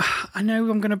honest, I know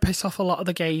I'm going to piss off a lot of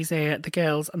the gays here, the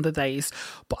girls and the theys,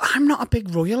 but I'm not a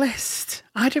big royalist.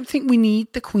 I don't think we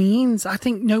need the queens. I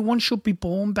think no one should be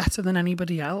born better than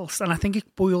anybody else. And I think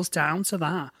it boils down to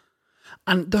that.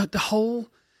 And the whole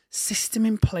system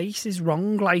in place is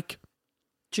wrong. Like,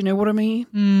 do you know what I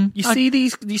mean? You see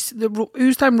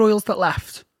who's them royals that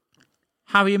left?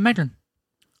 Harry and Meghan.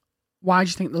 Why do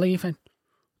you think they're leaving?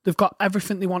 They've got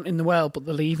everything they want in the world, but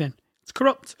they're leaving. It's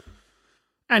corrupt.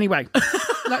 Anyway,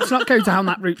 let's not go down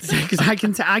that route today because I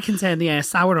can turn the air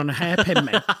sour on a hairpin,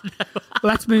 mate.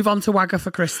 Let's move on to Wagga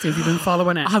for Christie. Have you been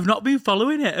following it? I've not been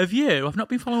following it. Have you? I've not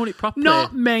been following it properly.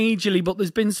 Not majorly, but there's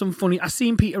been some funny... I've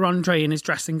seen Peter Andre in his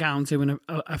dressing gown doing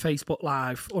a Facebook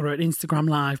Live or an Instagram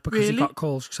Live because he got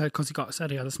called, because he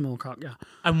said he had a small cock, yeah.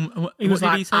 He was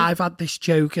like, I've had this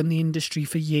joke in the industry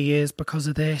for years because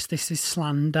of this. This is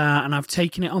slander and I've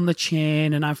taken it on the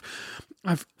chin and I've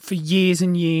for years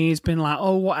and years been like,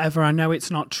 oh, whatever, I know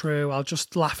it's not true, I'll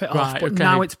just laugh it off. But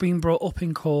now it's been brought up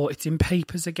in court, it's in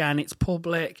papers again, it's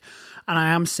public, and I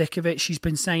am sick of it. She's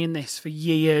been saying this for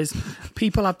years.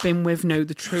 People I've been with know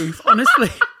the truth. Honestly,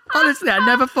 I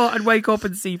never thought I'd wake up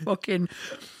and see fucking...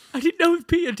 I didn't know if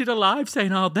Peter did a live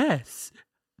saying all this.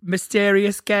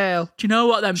 Mysterious girl. Do you know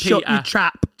what then, Peter? Shut your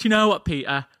trap. Do you know what,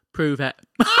 Peter? Prove it.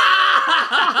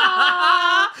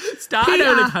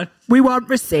 Peter, we want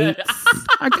receipts.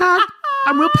 I can't,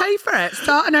 and we'll pay for it.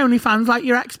 Start an OnlyFans like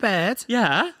your ex-bird.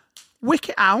 Yeah. Wick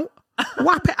it out.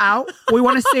 Whap it out. We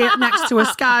want to see it next to a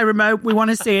Sky remote. We want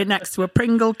to see it next to a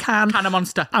Pringle can. Can of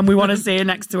Monster. And we want to see it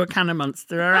next to a can of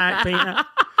Monster. All right, Peter.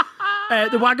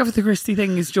 The Wagga for the Christie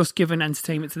thing is just giving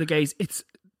entertainment to the gays. It's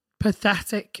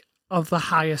pathetic of the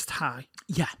highest high.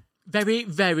 Yeah. Very,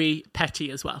 very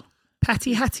petty as well.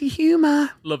 Petty hetty humour.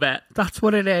 Love it. That's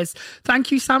what it is.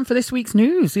 Thank you, Sam, for this week's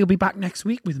news. He'll be back next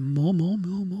week with more.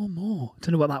 Don't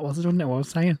know what that was. I don't know what I was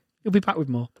saying. He'll be back with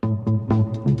more.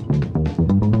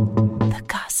 The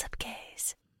Gossip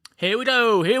Gaze. Here we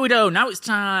go. Now it's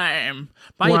time.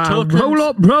 Buy your tokens.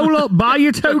 Roll up. Buy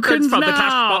your tokens for now. the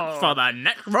cash box for the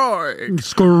next ride.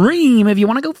 Scream if you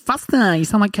want to go faster. You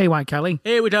sound like KY Kelly.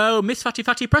 Here we go. Miss Fatty,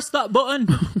 press that button.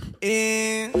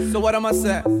 So what am I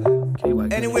say?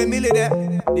 Anyway, Millie there,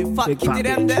 the fat kitty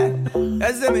them there.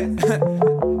 That's it.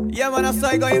 Yeah, man, I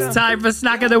saw you going. It's time for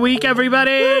Snack of the Week,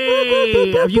 everybody.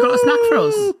 Have you got a snack for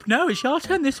us? No, it's your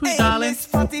turn this week, darling.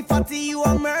 Fatty, you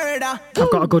a murder.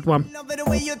 I've got a good one.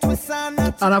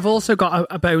 And I've also got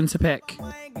a bone to pick.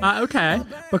 Okay.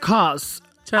 Because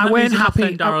I weren't happy,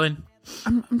 then, darling.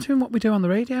 I'm doing what we do on the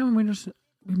radio, and we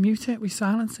mute it, we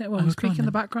silence it while we speak in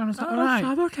the background. Is that all right?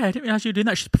 Okay, I didn't realise you were doing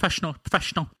that. She's professional.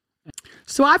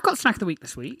 So I've got Snack of the Week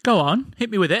this week. Go on, hit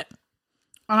me with it.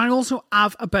 And I also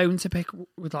have a bone to pick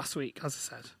with last week, as I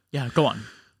said. Yeah, go on.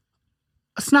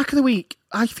 A Snack of the Week,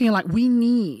 I feel like we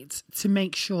need to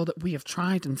make sure that we have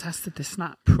tried and tested this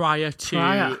snack. Prior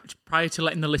to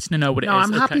letting the listener know what it is.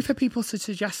 I'm happy for people to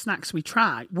suggest snacks we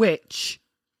try, which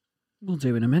we'll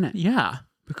do in a minute. Yeah.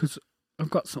 Because I've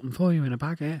got something for you in a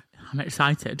bag here. I'm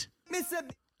excited.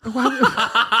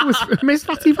 Miss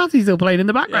Fatty still playing in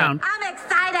the background. I'm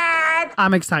excited.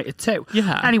 I'm excited too.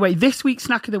 Yeah. Anyway, this week's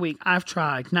Snack of the Week I've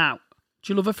tried. Now,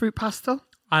 do you love a fruit pastel?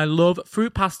 I love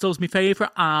fruit pastels. My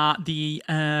favourite are the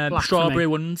strawberry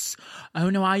ones. Oh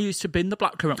no, I used to bin the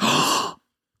blackcurrant ones.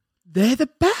 They're the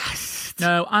best.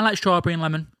 No, I like strawberry and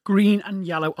lemon. Green and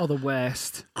yellow are the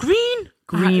worst. Green's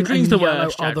the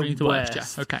worst. Green's the worst. Yeah.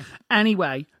 Okay.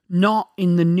 Anyway, not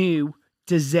in the new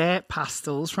dessert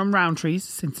pastels from Rowntree's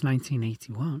since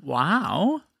 1981.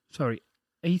 Wow. Sorry,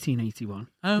 1881.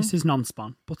 Oh. This is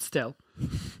non-spawn, but still.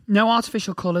 No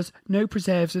artificial colours, no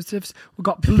preservatives. We've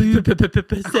got blue...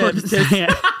 preservatives. No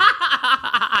preservatives.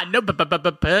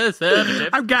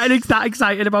 I'm getting that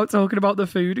excited about talking about the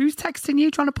food. Who's texting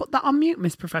you trying to put that on mute,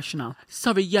 Miss Professional?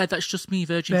 Sorry, yeah, that's just me,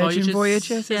 Virgin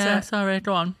Voyages. Yeah, sorry,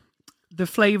 go on. The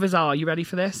flavours are, you ready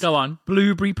for this? Go on.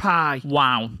 Blueberry pie.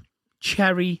 Wow.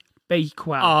 Cherry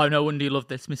bakewell. Oh, no wonder you love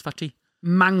this, Miss Fatty.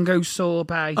 Mango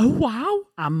sorbet. Oh, wow.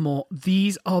 And more.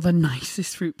 These are the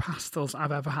nicest fruit pastels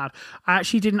I've ever had. I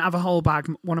actually didn't have a whole bag.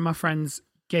 One of my friends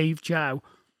gave Joe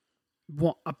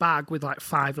a bag with like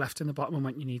 5 left in the bottom and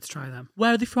went, you need to try them.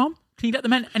 Where are they from? Can you get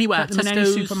them anywhere? Get them in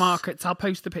any supermarkets. I'll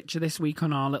post the picture this week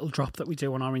on our little drop that we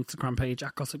do on our Instagram page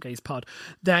at Gossip Gaze Pod.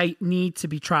 They need to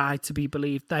be tried to be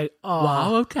believed. They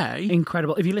are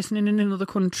incredible. If you're listening in another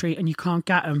country and you can't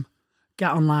get them,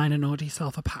 get online and order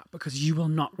yourself a pack because you will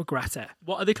not regret it.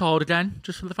 What are they called again?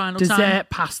 Just for the final time. Dessert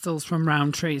pastels from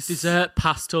Rowntree's. Dessert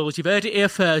pastels. You've heard it here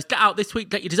first. Get out this week,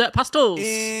 get your dessert pastels.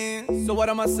 So what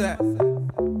am I say?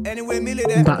 Anyway, Millie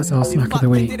there. That's our snack of the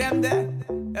week. The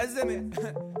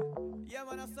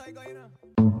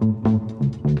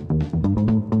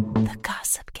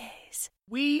Gossip Gaze.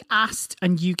 We asked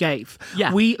and you gave.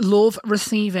 Yeah. We love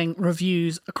receiving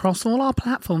reviews across all our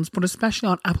platforms, but especially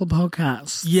on Apple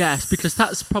Podcasts. Yes, because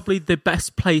that's probably the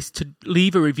best place to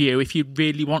leave a review if you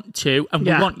really want to, and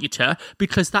we want you to,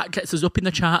 because that gets us up in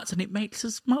the charts and it makes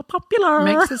us more popular.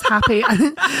 Makes us happy.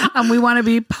 And we want to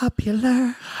be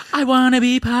popular. I want to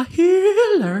be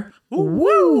popular.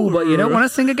 Woo! But you don't want to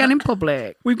sing again in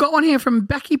public. We've got one here from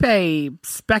Becky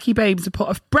Babes. Becky Babes have put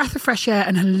a breath of fresh air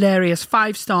and hilarious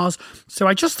 5 stars. So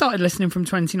I just started listening from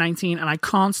 2019 and I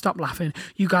can't stop laughing.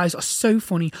 You guys are so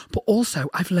funny, but also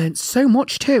I've learned so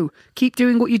much too. Keep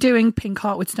doing what you're doing. Pink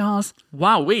heart with stars.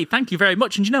 Wow, thank you very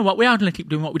much. And you know what? We are going to keep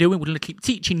doing what we're doing. We're going to keep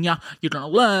teaching you. You're going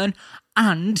to learn.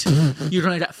 And you're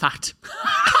going to get fat.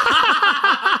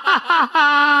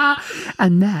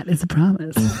 And that is a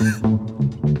promise.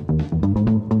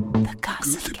 The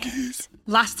Gossip Gaze.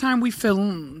 Last time we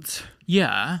filmed,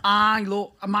 Yeah.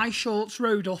 my shorts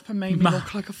rode up and made me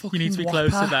look like a fucking You need to be whopper.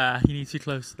 closer there. You need to be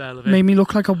closer there, Levin. Made me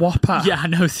look like a whopper. Yeah,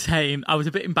 no, same. I was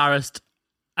a bit embarrassed.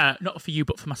 Not for you,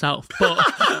 but for myself. But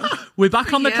we're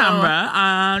back on the camera,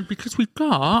 and because we've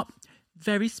got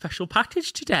very special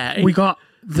package today. We got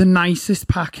the nicest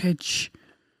package.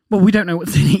 Well, we don't know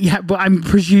what's in it yet, but I'm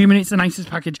presuming it's the nicest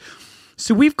package.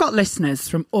 So we've got listeners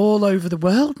from all over the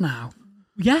world now.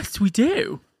 Yes, we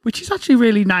do. Which is actually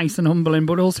really nice and humbling,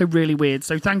 but also really weird.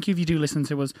 So thank you if you do listen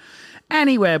to us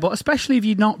anywhere, but especially if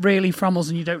you're not really from us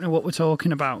and you don't know what we're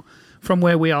talking about. From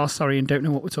where we are, and don't know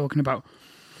what we're talking about.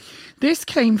 This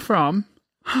came from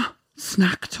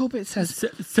Snack Tub, it says.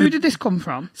 So who did this come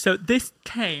from? So this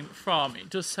came from, it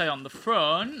does say on the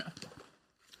front,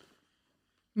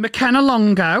 McKenna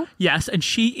Longo. Yes, and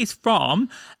she is from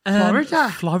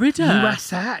Florida.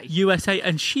 USA.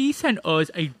 And she sent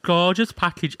us a gorgeous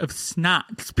package of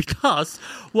snacks because,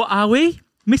 what are we?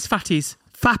 Miss Fatties.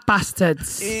 Fat bastards.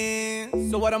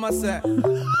 So what am I say?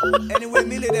 Anyway,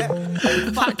 Millie there.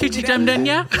 Fat kitty dem den,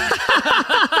 yeah?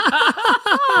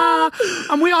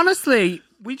 And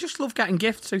we just love getting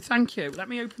gifts, so thank you. Let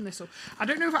me open this up. I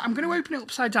don't know if I'm going to open it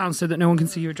upside down so that no one can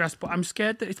see your address, but I'm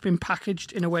scared that it's been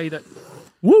packaged in a way that...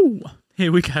 Woo!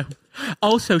 Here we go.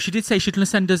 Also, she did say she's going to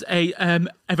send us a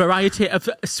variety of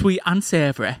sweet and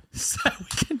savoury, so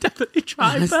we can definitely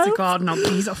try Honest both. to God, now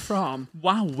these are from...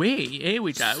 Wow, here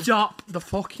we go. Stop the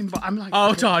fucking... I'm like...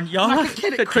 Hold on, you're like a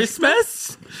kid at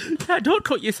Christmas. Yeah, don't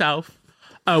cut yourself.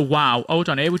 Oh, wow. Hold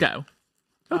on, here we go.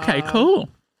 Okay, cool.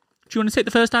 Do you want to take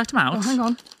the first item out? Oh, hang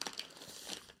on.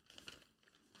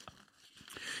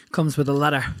 Comes with a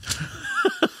letter.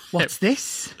 What's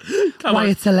this? Why,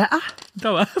 it's a letter.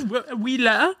 Go on. A wee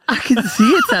letter. I can see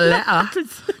it's a letter.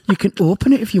 You can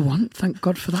open it if you want. Thank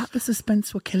God for that. The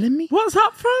suspense were killing me. What's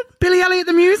that from? Billy Elliot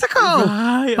the musical.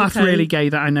 Right, That's okay. really gay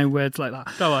that I know words like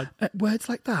that. Go on. Words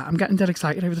like that. I'm getting dead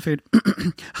excited over the food.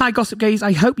 Hi, Gossip Gaze.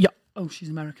 I hope you... Oh, she's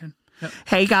American. Yep.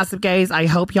 Hey, Gossip Gaze. I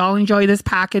hope y'all enjoy this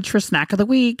package for Snack of the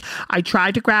Week. I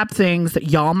tried to grab things that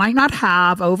y'all might not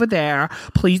have over there.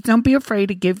 Please don't be afraid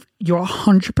to give your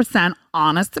 100%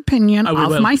 honest opinion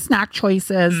of my snack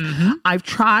choices. Mm-hmm. I've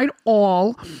tried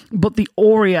all but the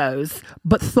Oreos,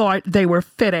 but thought they were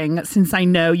fitting since I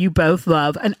know you both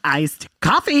love an iced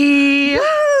coffee.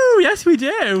 Woo! Yes, we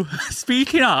do.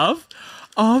 Speaking of...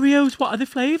 Oreos, what are the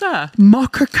flavour?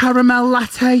 Mocha caramel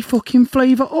latte fucking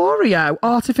flavour Oreo.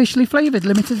 Artificially flavoured,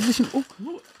 limited edition.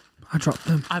 Oh, I dropped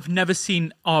them. I've never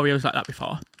seen Oreos like that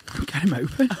before. Get them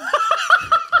open.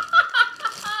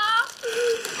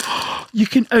 You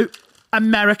can...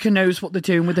 America knows what they're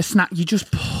doing with the snack. You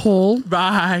just pull.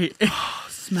 Right.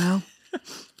 Smell.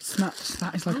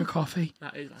 That is like a coffee.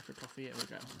 That is like a coffee. Here we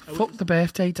go. Fuck the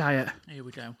birthday diet. Here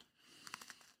we go.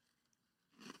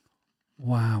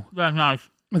 Wow. They're nice.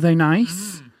 Are they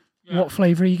nice? Yeah. What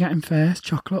flavour are you getting first?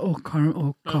 Chocolate or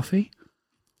coffee?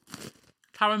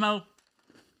 Caramel.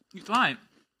 It's right.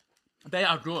 They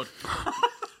are good.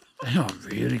 They are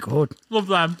really good. Love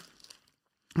them.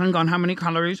 Hang on, how many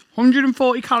calories?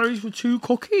 140 calories for 2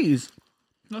 cookies.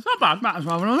 That's not bad. Might as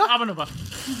well have another. Have another.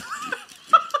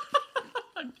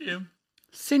 Thank you.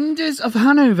 Cinders of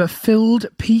Hanover filled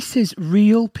pieces,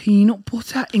 real peanut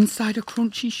butter inside a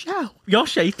crunchy shell. You're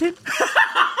shaking.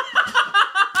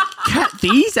 Get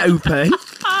these open.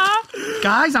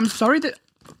 Guys, I'm sorry that...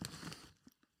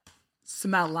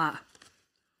 Smell that.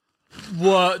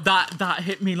 What? That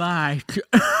hit me like...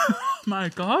 My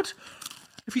God.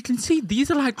 If you can see, these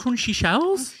are like crunchy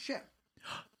shells. Oh, shit.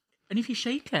 And if you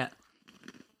shake it...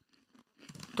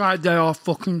 God, they are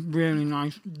fucking really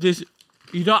nice.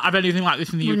 You don't have anything like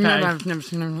this in the UK. No, I've never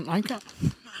seen anything like it.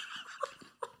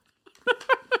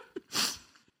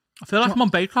 I feel like I'm on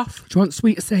Bake Off. Do you want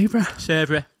sweet or savoury?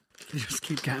 Savoury. They just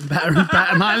keep getting better and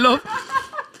better, my love.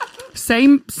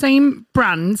 Same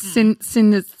brand,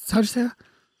 Cinders. How do you say that?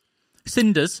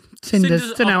 Cinders.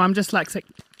 Cinders. Don't know, I'm dyslexic.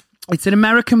 It's an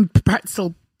American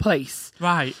pretzel place.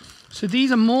 Right. So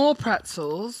these are more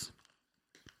pretzels.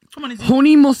 Come on, Izzy.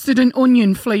 Honey, mustard and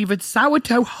onion flavoured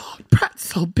sourdough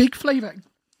pretzel. Big flavour.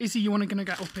 Izzy, you want to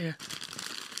get up here?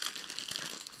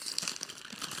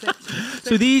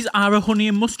 So these are a honey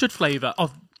and mustard flavour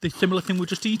of the similar thing we've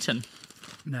just eaten?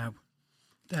 No.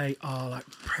 They are like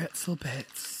pretzel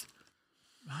bits.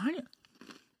 Right.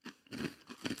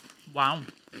 Wow.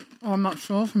 Oh, I'm not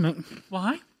sure from it.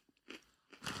 Why?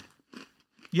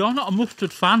 You're not a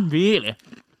mustard fan, really.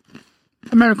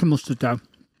 American mustard, though.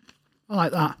 I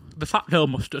like that. The Fat Girl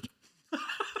mustard.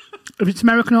 If it's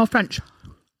American or French,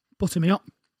 butter me up.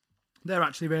 They're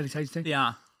actually really tasty.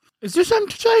 Yeah. Is this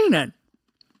entertaining?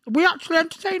 Are we actually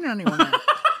entertaining anyone now?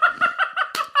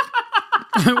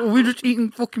 Are we just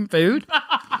eating fucking food?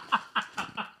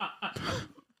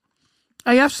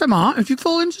 ASMR, if you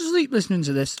fall into sleep listening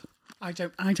to this, I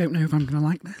don't know if I'm going to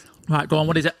like this. Right, go on,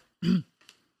 what is it?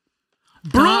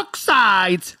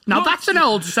 Brookside! Now that's an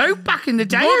old soap back in the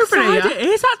day over here. It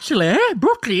is actually.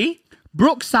 Brooklyn.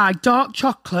 Brookside dark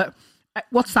chocolate.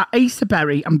 What's that? Acer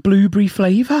berry and blueberry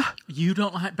flavour. You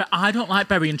don't like... I don't like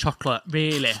berry and chocolate,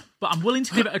 really. But I'm willing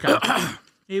to give it a go.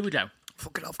 Here we go.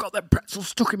 Fucking I've got them pretzels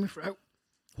stuck in my throat.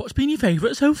 What's been your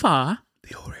favourite so far?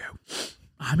 The Oreo.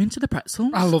 I'm into the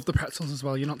pretzels. I love the pretzels as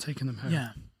well. You're not taking them home.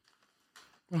 Yeah.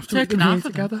 We'll have to eat them here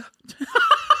together.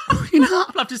 You know?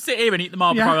 I'll have to sit here and eat them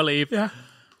all before I leave. Yeah.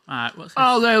 Alright, what's this?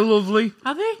 Oh, they're lovely.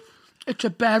 Are they? It's a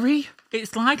berry.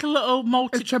 It's like a little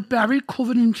It's a berry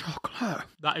covered in chocolate.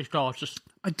 That is gorgeous.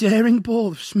 A daring ball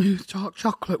of smooth dark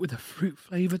chocolate with a fruit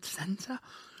flavoured centre.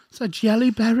 It's a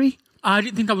jelly berry. I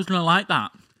didn't think I was going to like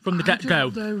that from the get-go.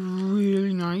 They're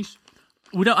really nice.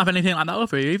 We don't have anything like that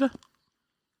over here either.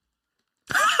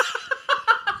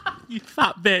 You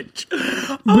fat bitch.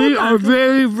 We are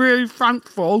really, really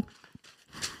thankful.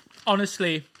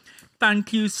 Honestly,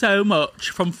 thank you so much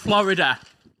from Florida.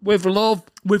 With love.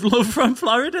 With love from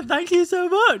Florida. Thank you so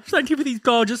much. Thank you for these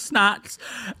gorgeous snacks.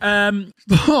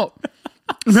 But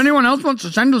if anyone else wants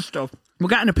to send us stuff, we're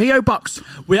getting a P.O. box.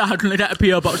 We are going to get a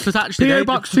P.O. box. Because actually, P.O.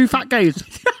 box, 2 Fat Gays.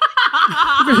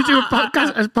 We're going to do a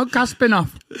podcast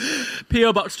spin-off.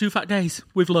 P.O. box, 2 Fat Gays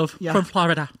with love from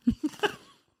Florida.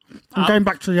 I'm going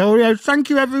back to the Oreos. Thank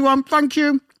you, everyone. Thank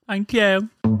you. Thank you.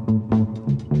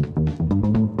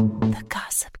 The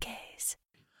Gossip Gays.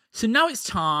 So now it's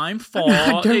time for...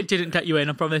 It didn't get you in,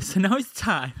 I promise. So now it's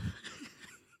time.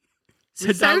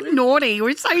 We're so naughty.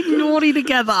 We're so naughty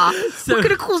together. We're going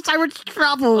to cause so much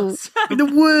trouble in the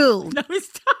world. Now it's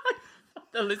time for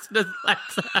the listeners'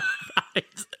 letter.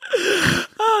 Right.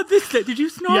 Oh, this... Did you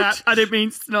snort? Yeah, I didn't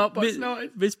mean snort, but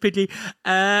snorted. Miss Piggy.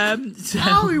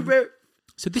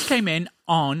 So this came in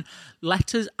on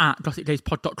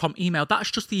letters@gossipdayspod.com email.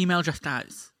 That's just the email address,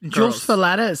 guys. Just for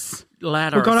letters.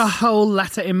 Letters. We've got a whole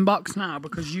letter inbox now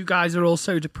because you guys are all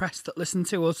so depressed that listen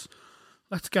to us.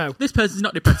 Let's go. This person's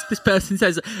not depressed. This person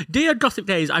says, Dear Gossip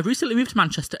Days, I've recently moved to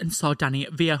Manchester and saw Danny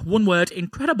via one word,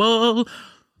 incredible.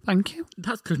 Thank you.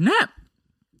 That's good, isn't it?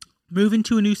 Moving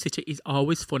to a new city is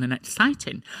always fun and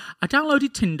exciting. I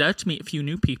downloaded Tinder to meet a few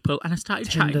new people and I started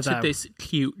chatting to this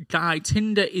cute guy.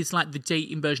 Tinder is like the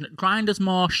dating version. Grindr's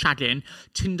more shagging.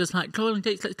 Tinder's like, go on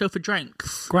dates, let's go for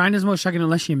drinks. Grindr's more shagging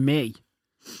unless you're me.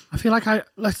 I feel like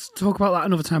let's talk about that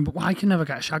another time, but I can never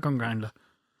get a shag on Grindr.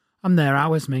 I'm there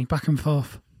hours, me, back and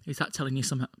forth. Is that telling you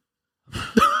something?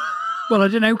 Well, I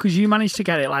don't know, because you managed to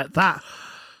get it like that.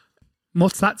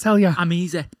 What's that tell you? I'm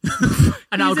easy.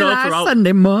 And I'll go for out.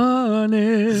 Sunday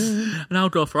morning. And I'll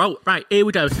go for out. Right, here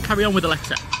we go. So carry on with the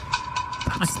letter.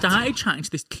 I started chatting to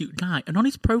this cute guy, and on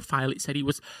his profile it said he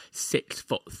was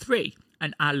 6'3",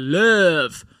 and I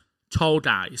love tall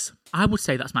guys. I would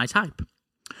say that's my type.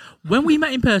 When we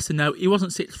met in person, though, he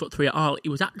wasn't 6'3" at all. He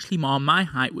was actually more my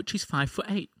height, which is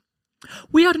 5'8".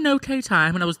 We had an okay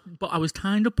time, but I was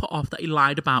kind of put off that he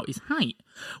lied about his height.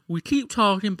 We keep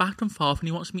talking back and forth, and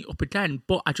he wants to meet up again,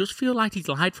 but I just feel like he's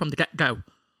lied from the get-go.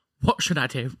 What should I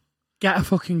do? Get a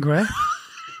fucking grip.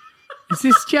 Is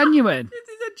this genuine? This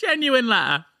is a genuine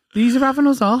letter. These are having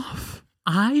us off.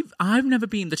 I've never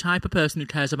been the type of person who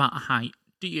cares about a height.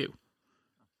 Do you?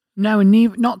 No, and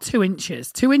not 2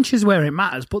 inches. 2 inches where it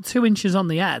matters, but 2 inches on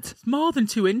the head. It's more than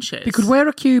 2 inches. They could wear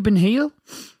a Cuban heel.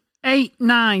 8,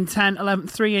 9, 10, 11,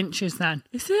 3 inches then.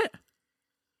 Is it?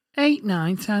 8,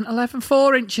 9, 10, 11,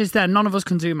 4 inches then. None of us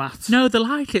can do maths. No, they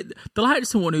like it. They like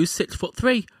someone who's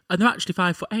 6'3", and they're actually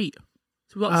 5'8".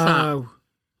 So what's that?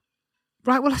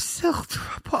 Right, well, I still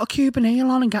put a Cuban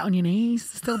heel on and get on your knees.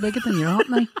 They're still bigger than you,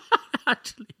 aren't they?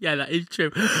 Actually, yeah, that is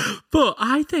true. But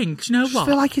I think, do you know what? I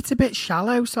feel like it's a bit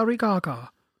shallow. Sorry, Gaga.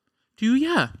 Do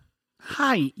you?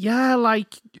 Height, yeah,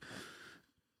 like...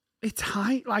 It's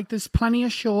height. Like, there's plenty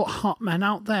of short, hot men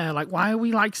out there. Like, why are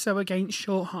we, like, so against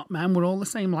short, hot men? We're all the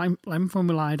same length when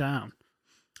we lie down.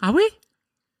 Are we?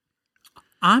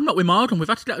 I'm not with Morgan. We've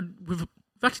actually got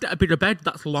a bit of bed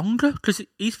that's longer because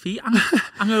his feet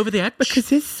hang over the edge. Because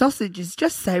his sausage is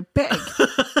just so big.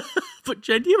 But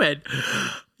genuine.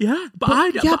 Yeah. But I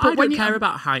don't care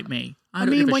about height, me. I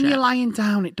mean, when you're lying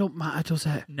down, it don't matter, does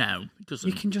it? No, it doesn't.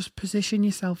 You can just position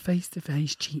yourself face to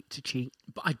face, cheek to cheek.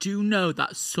 But I do know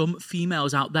that some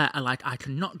females out there are like, I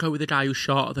cannot go with a guy who's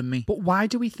shorter than me. But why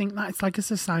do we think that? It's like a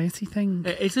society thing.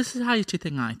 It is a society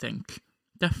thing, I think.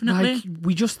 Definitely. Like,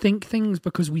 we just think things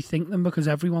because we think them, because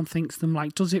everyone thinks them.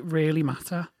 Like, does it really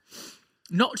matter?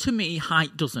 Not to me,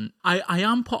 height doesn't. I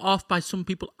am put off by some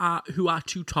people who are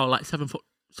too tall, like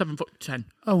 7'10".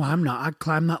 Oh, I'm not. I'd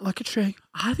climb that like a tree.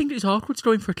 I think it's awkward to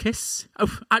go in for a kiss.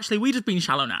 Oh, actually, we're just being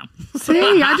shallow now. See,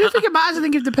 I don't think it matters. I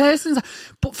think if the person's...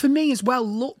 But for me as well,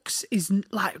 looks is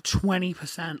like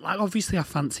 20%. Like, obviously, I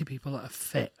fancy people that are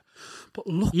fit. But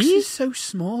looks is so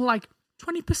small, like...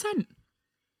 20%?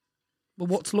 Well,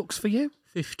 what's looks for you?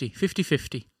 50.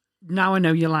 Now I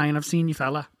know you're lying. I've seen you,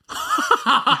 fella.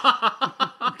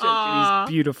 I'm joking.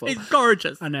 He's beautiful. He's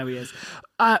gorgeous. I know he is.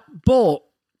 But...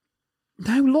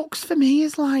 No, looks for me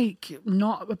is like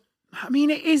not... I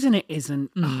mean, it is and it isn't.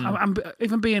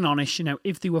 If I'm being honest, you know,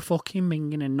 if they were fucking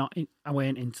minging and I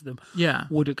weren't into them,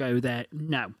 would I go there?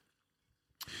 No.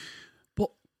 But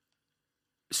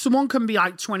someone can be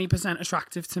like 20%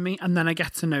 attractive to me and then I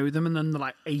get to know them and then they're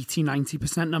like 80,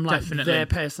 90% and I'm like, Definitely. Their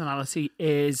personality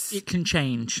is... It can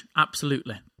change,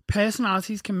 absolutely.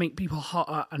 Personalities can make people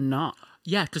hotter and not.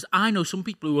 Yeah, because I know some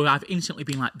people who I've instantly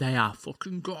been like, they are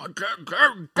fucking good, get them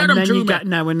to me. And then you get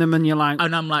knowing them and you're like...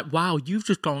 And I'm like, wow, you've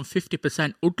just gone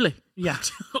 50% ugly. Yeah,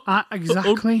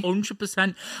 exactly.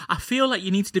 100%. I feel like you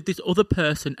need to give this other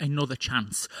person another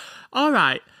chance. All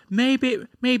right, maybe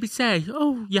say,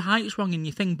 oh, your height's wrong in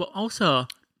your thing, but also...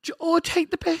 Or take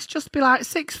the piss, just be like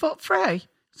 6'3".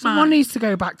 Someone needs to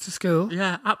go back to school.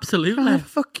 Yeah, absolutely. Can I have a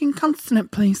fucking consonant,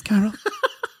 please, Carol?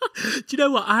 Do you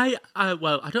know what? I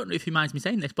don't know if he minds me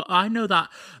saying this, but I know that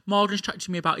Morgan's chatted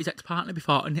to me about his ex-partner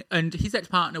before, and his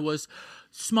ex-partner was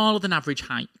smaller than average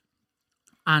height.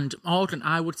 And Morgan,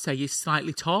 I would say, is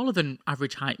slightly taller than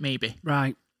average height, maybe.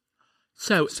 Right.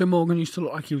 So Morgan used to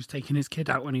look like he was taking his kid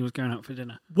out when he was going out for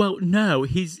dinner? Well, no.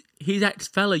 His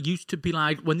ex-fella used to be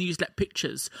like, when they used to get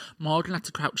pictures, Morgan had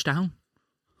to crouch down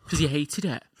because he hated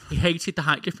it. He hated the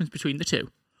height difference between the two.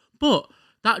 But...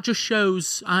 that just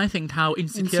shows, I think, how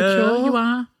insecure you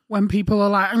are. When people are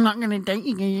like, I'm not going to date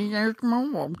you because you're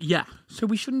small. Yeah. So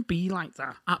we shouldn't be like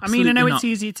that. Absolutely I know not. It's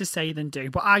easier to say than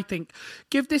do, but I think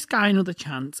give this guy another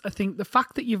chance. I think the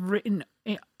fact that you've written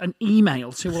an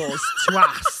email to us to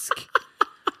ask,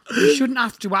 you shouldn't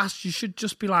have to ask. You should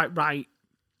just be like, right,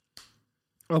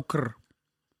 okay,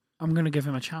 I'm going to give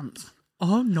him a chance.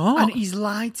 Oh, no. And he's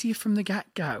lied to you from the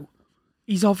get-go.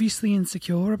 He's obviously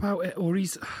insecure about it, or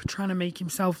he's trying to make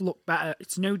himself look better.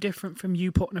 It's no different from you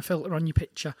putting a filter on your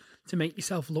picture to make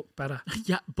yourself look better.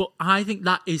 Yeah, but I think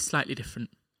that is slightly different.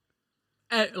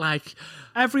 Like,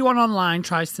 everyone online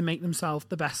tries to make themselves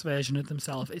the best version of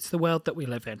themselves. It's the world that we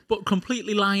live in. But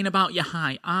completely lying about your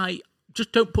height. I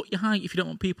just don't put your height if you don't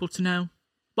want people to know.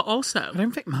 But also, I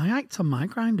don't think my height's on my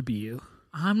grind to be you.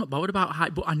 I'm not bothered about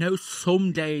height, but I know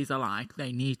some days are like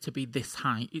they need to be this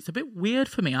height. It's a bit weird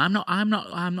for me. I'm not like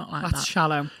that. That's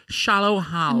shallow. Shallow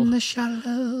how? In the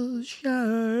shallow.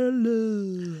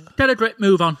 Get a grip,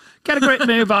 move on. Get a grip,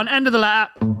 move on. End of the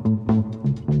letter.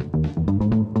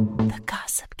 The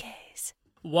Gossip Gaze.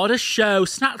 What a show.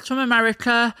 Snacks from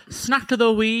America. Snack of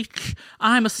the week.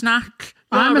 I'm a snack.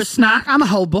 I'm a snack. I'm a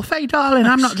whole buffet, darling.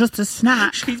 I'm not just a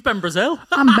snack. She's Ben Brazil.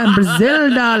 I'm Ben Brazil,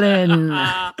 darling.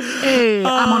 Hey,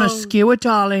 I'm on a skewer,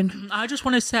 darling. I just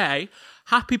want to say,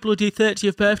 happy bloody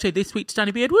 30th birthday this week to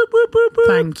Danny Beard. Whoop, whoop, whoop, whoop.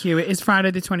 Thank you. It is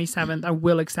Friday the 27th. I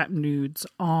will accept nudes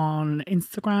on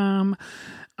Instagram.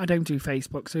 I don't do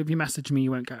Facebook, so if you message me,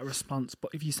 you won't get a response.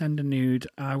 But if you send a nude,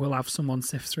 I will have someone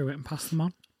sift through it and pass them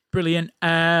on. Brilliant.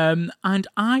 And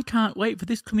I can't wait for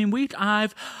this coming week. Do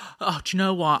you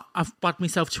know what? I've bagged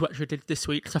myself too extra this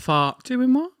week because I thought...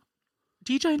 Doing what?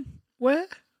 DJing. Where?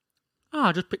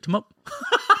 I just picked him up.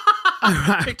 All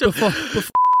right. Picked up.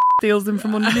 Before steals them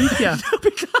from underneath you.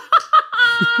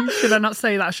 Should I not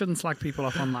say that? I shouldn't slag people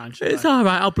off online. It's all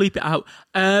right. I'll bleep it out.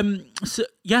 So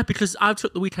yeah, because I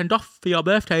took the weekend off for your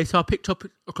birthday, so I picked up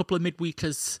a couple of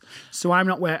midweekers. So I'm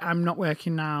not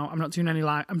working now. I'm not doing any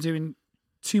live. I'm doing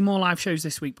 2 more live shows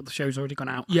this week, but the show's already gone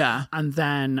out. Yeah, and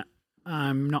then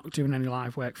I'm not doing any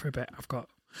live work for a bit. I've got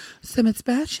something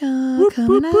special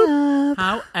coming up.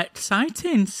 How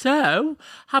exciting! So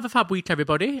have a fab week,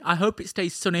 everybody. I hope it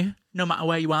stays sunny, no matter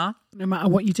where you are, no matter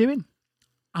what you're doing.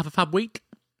 Have a fab week.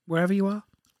 Wherever you are.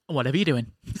 Whatever you're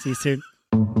doing. See you soon.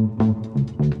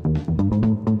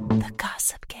 The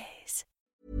Gossip Gaze.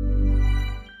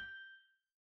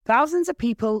 Thousands of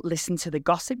people listen to The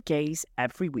Gossip Gaze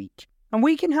every week, and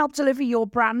we can help deliver your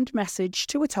brand message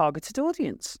to a targeted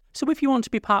audience. So if you want to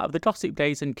be part of The Gossip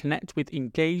Gaze and connect with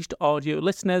engaged audio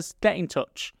listeners, get in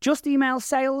touch. Just email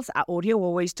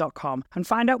sales@audioalways.com and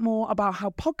find out more about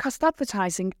how podcast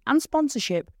advertising and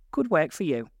sponsorship could work for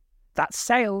you. That's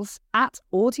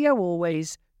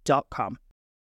sales@audioalways.com.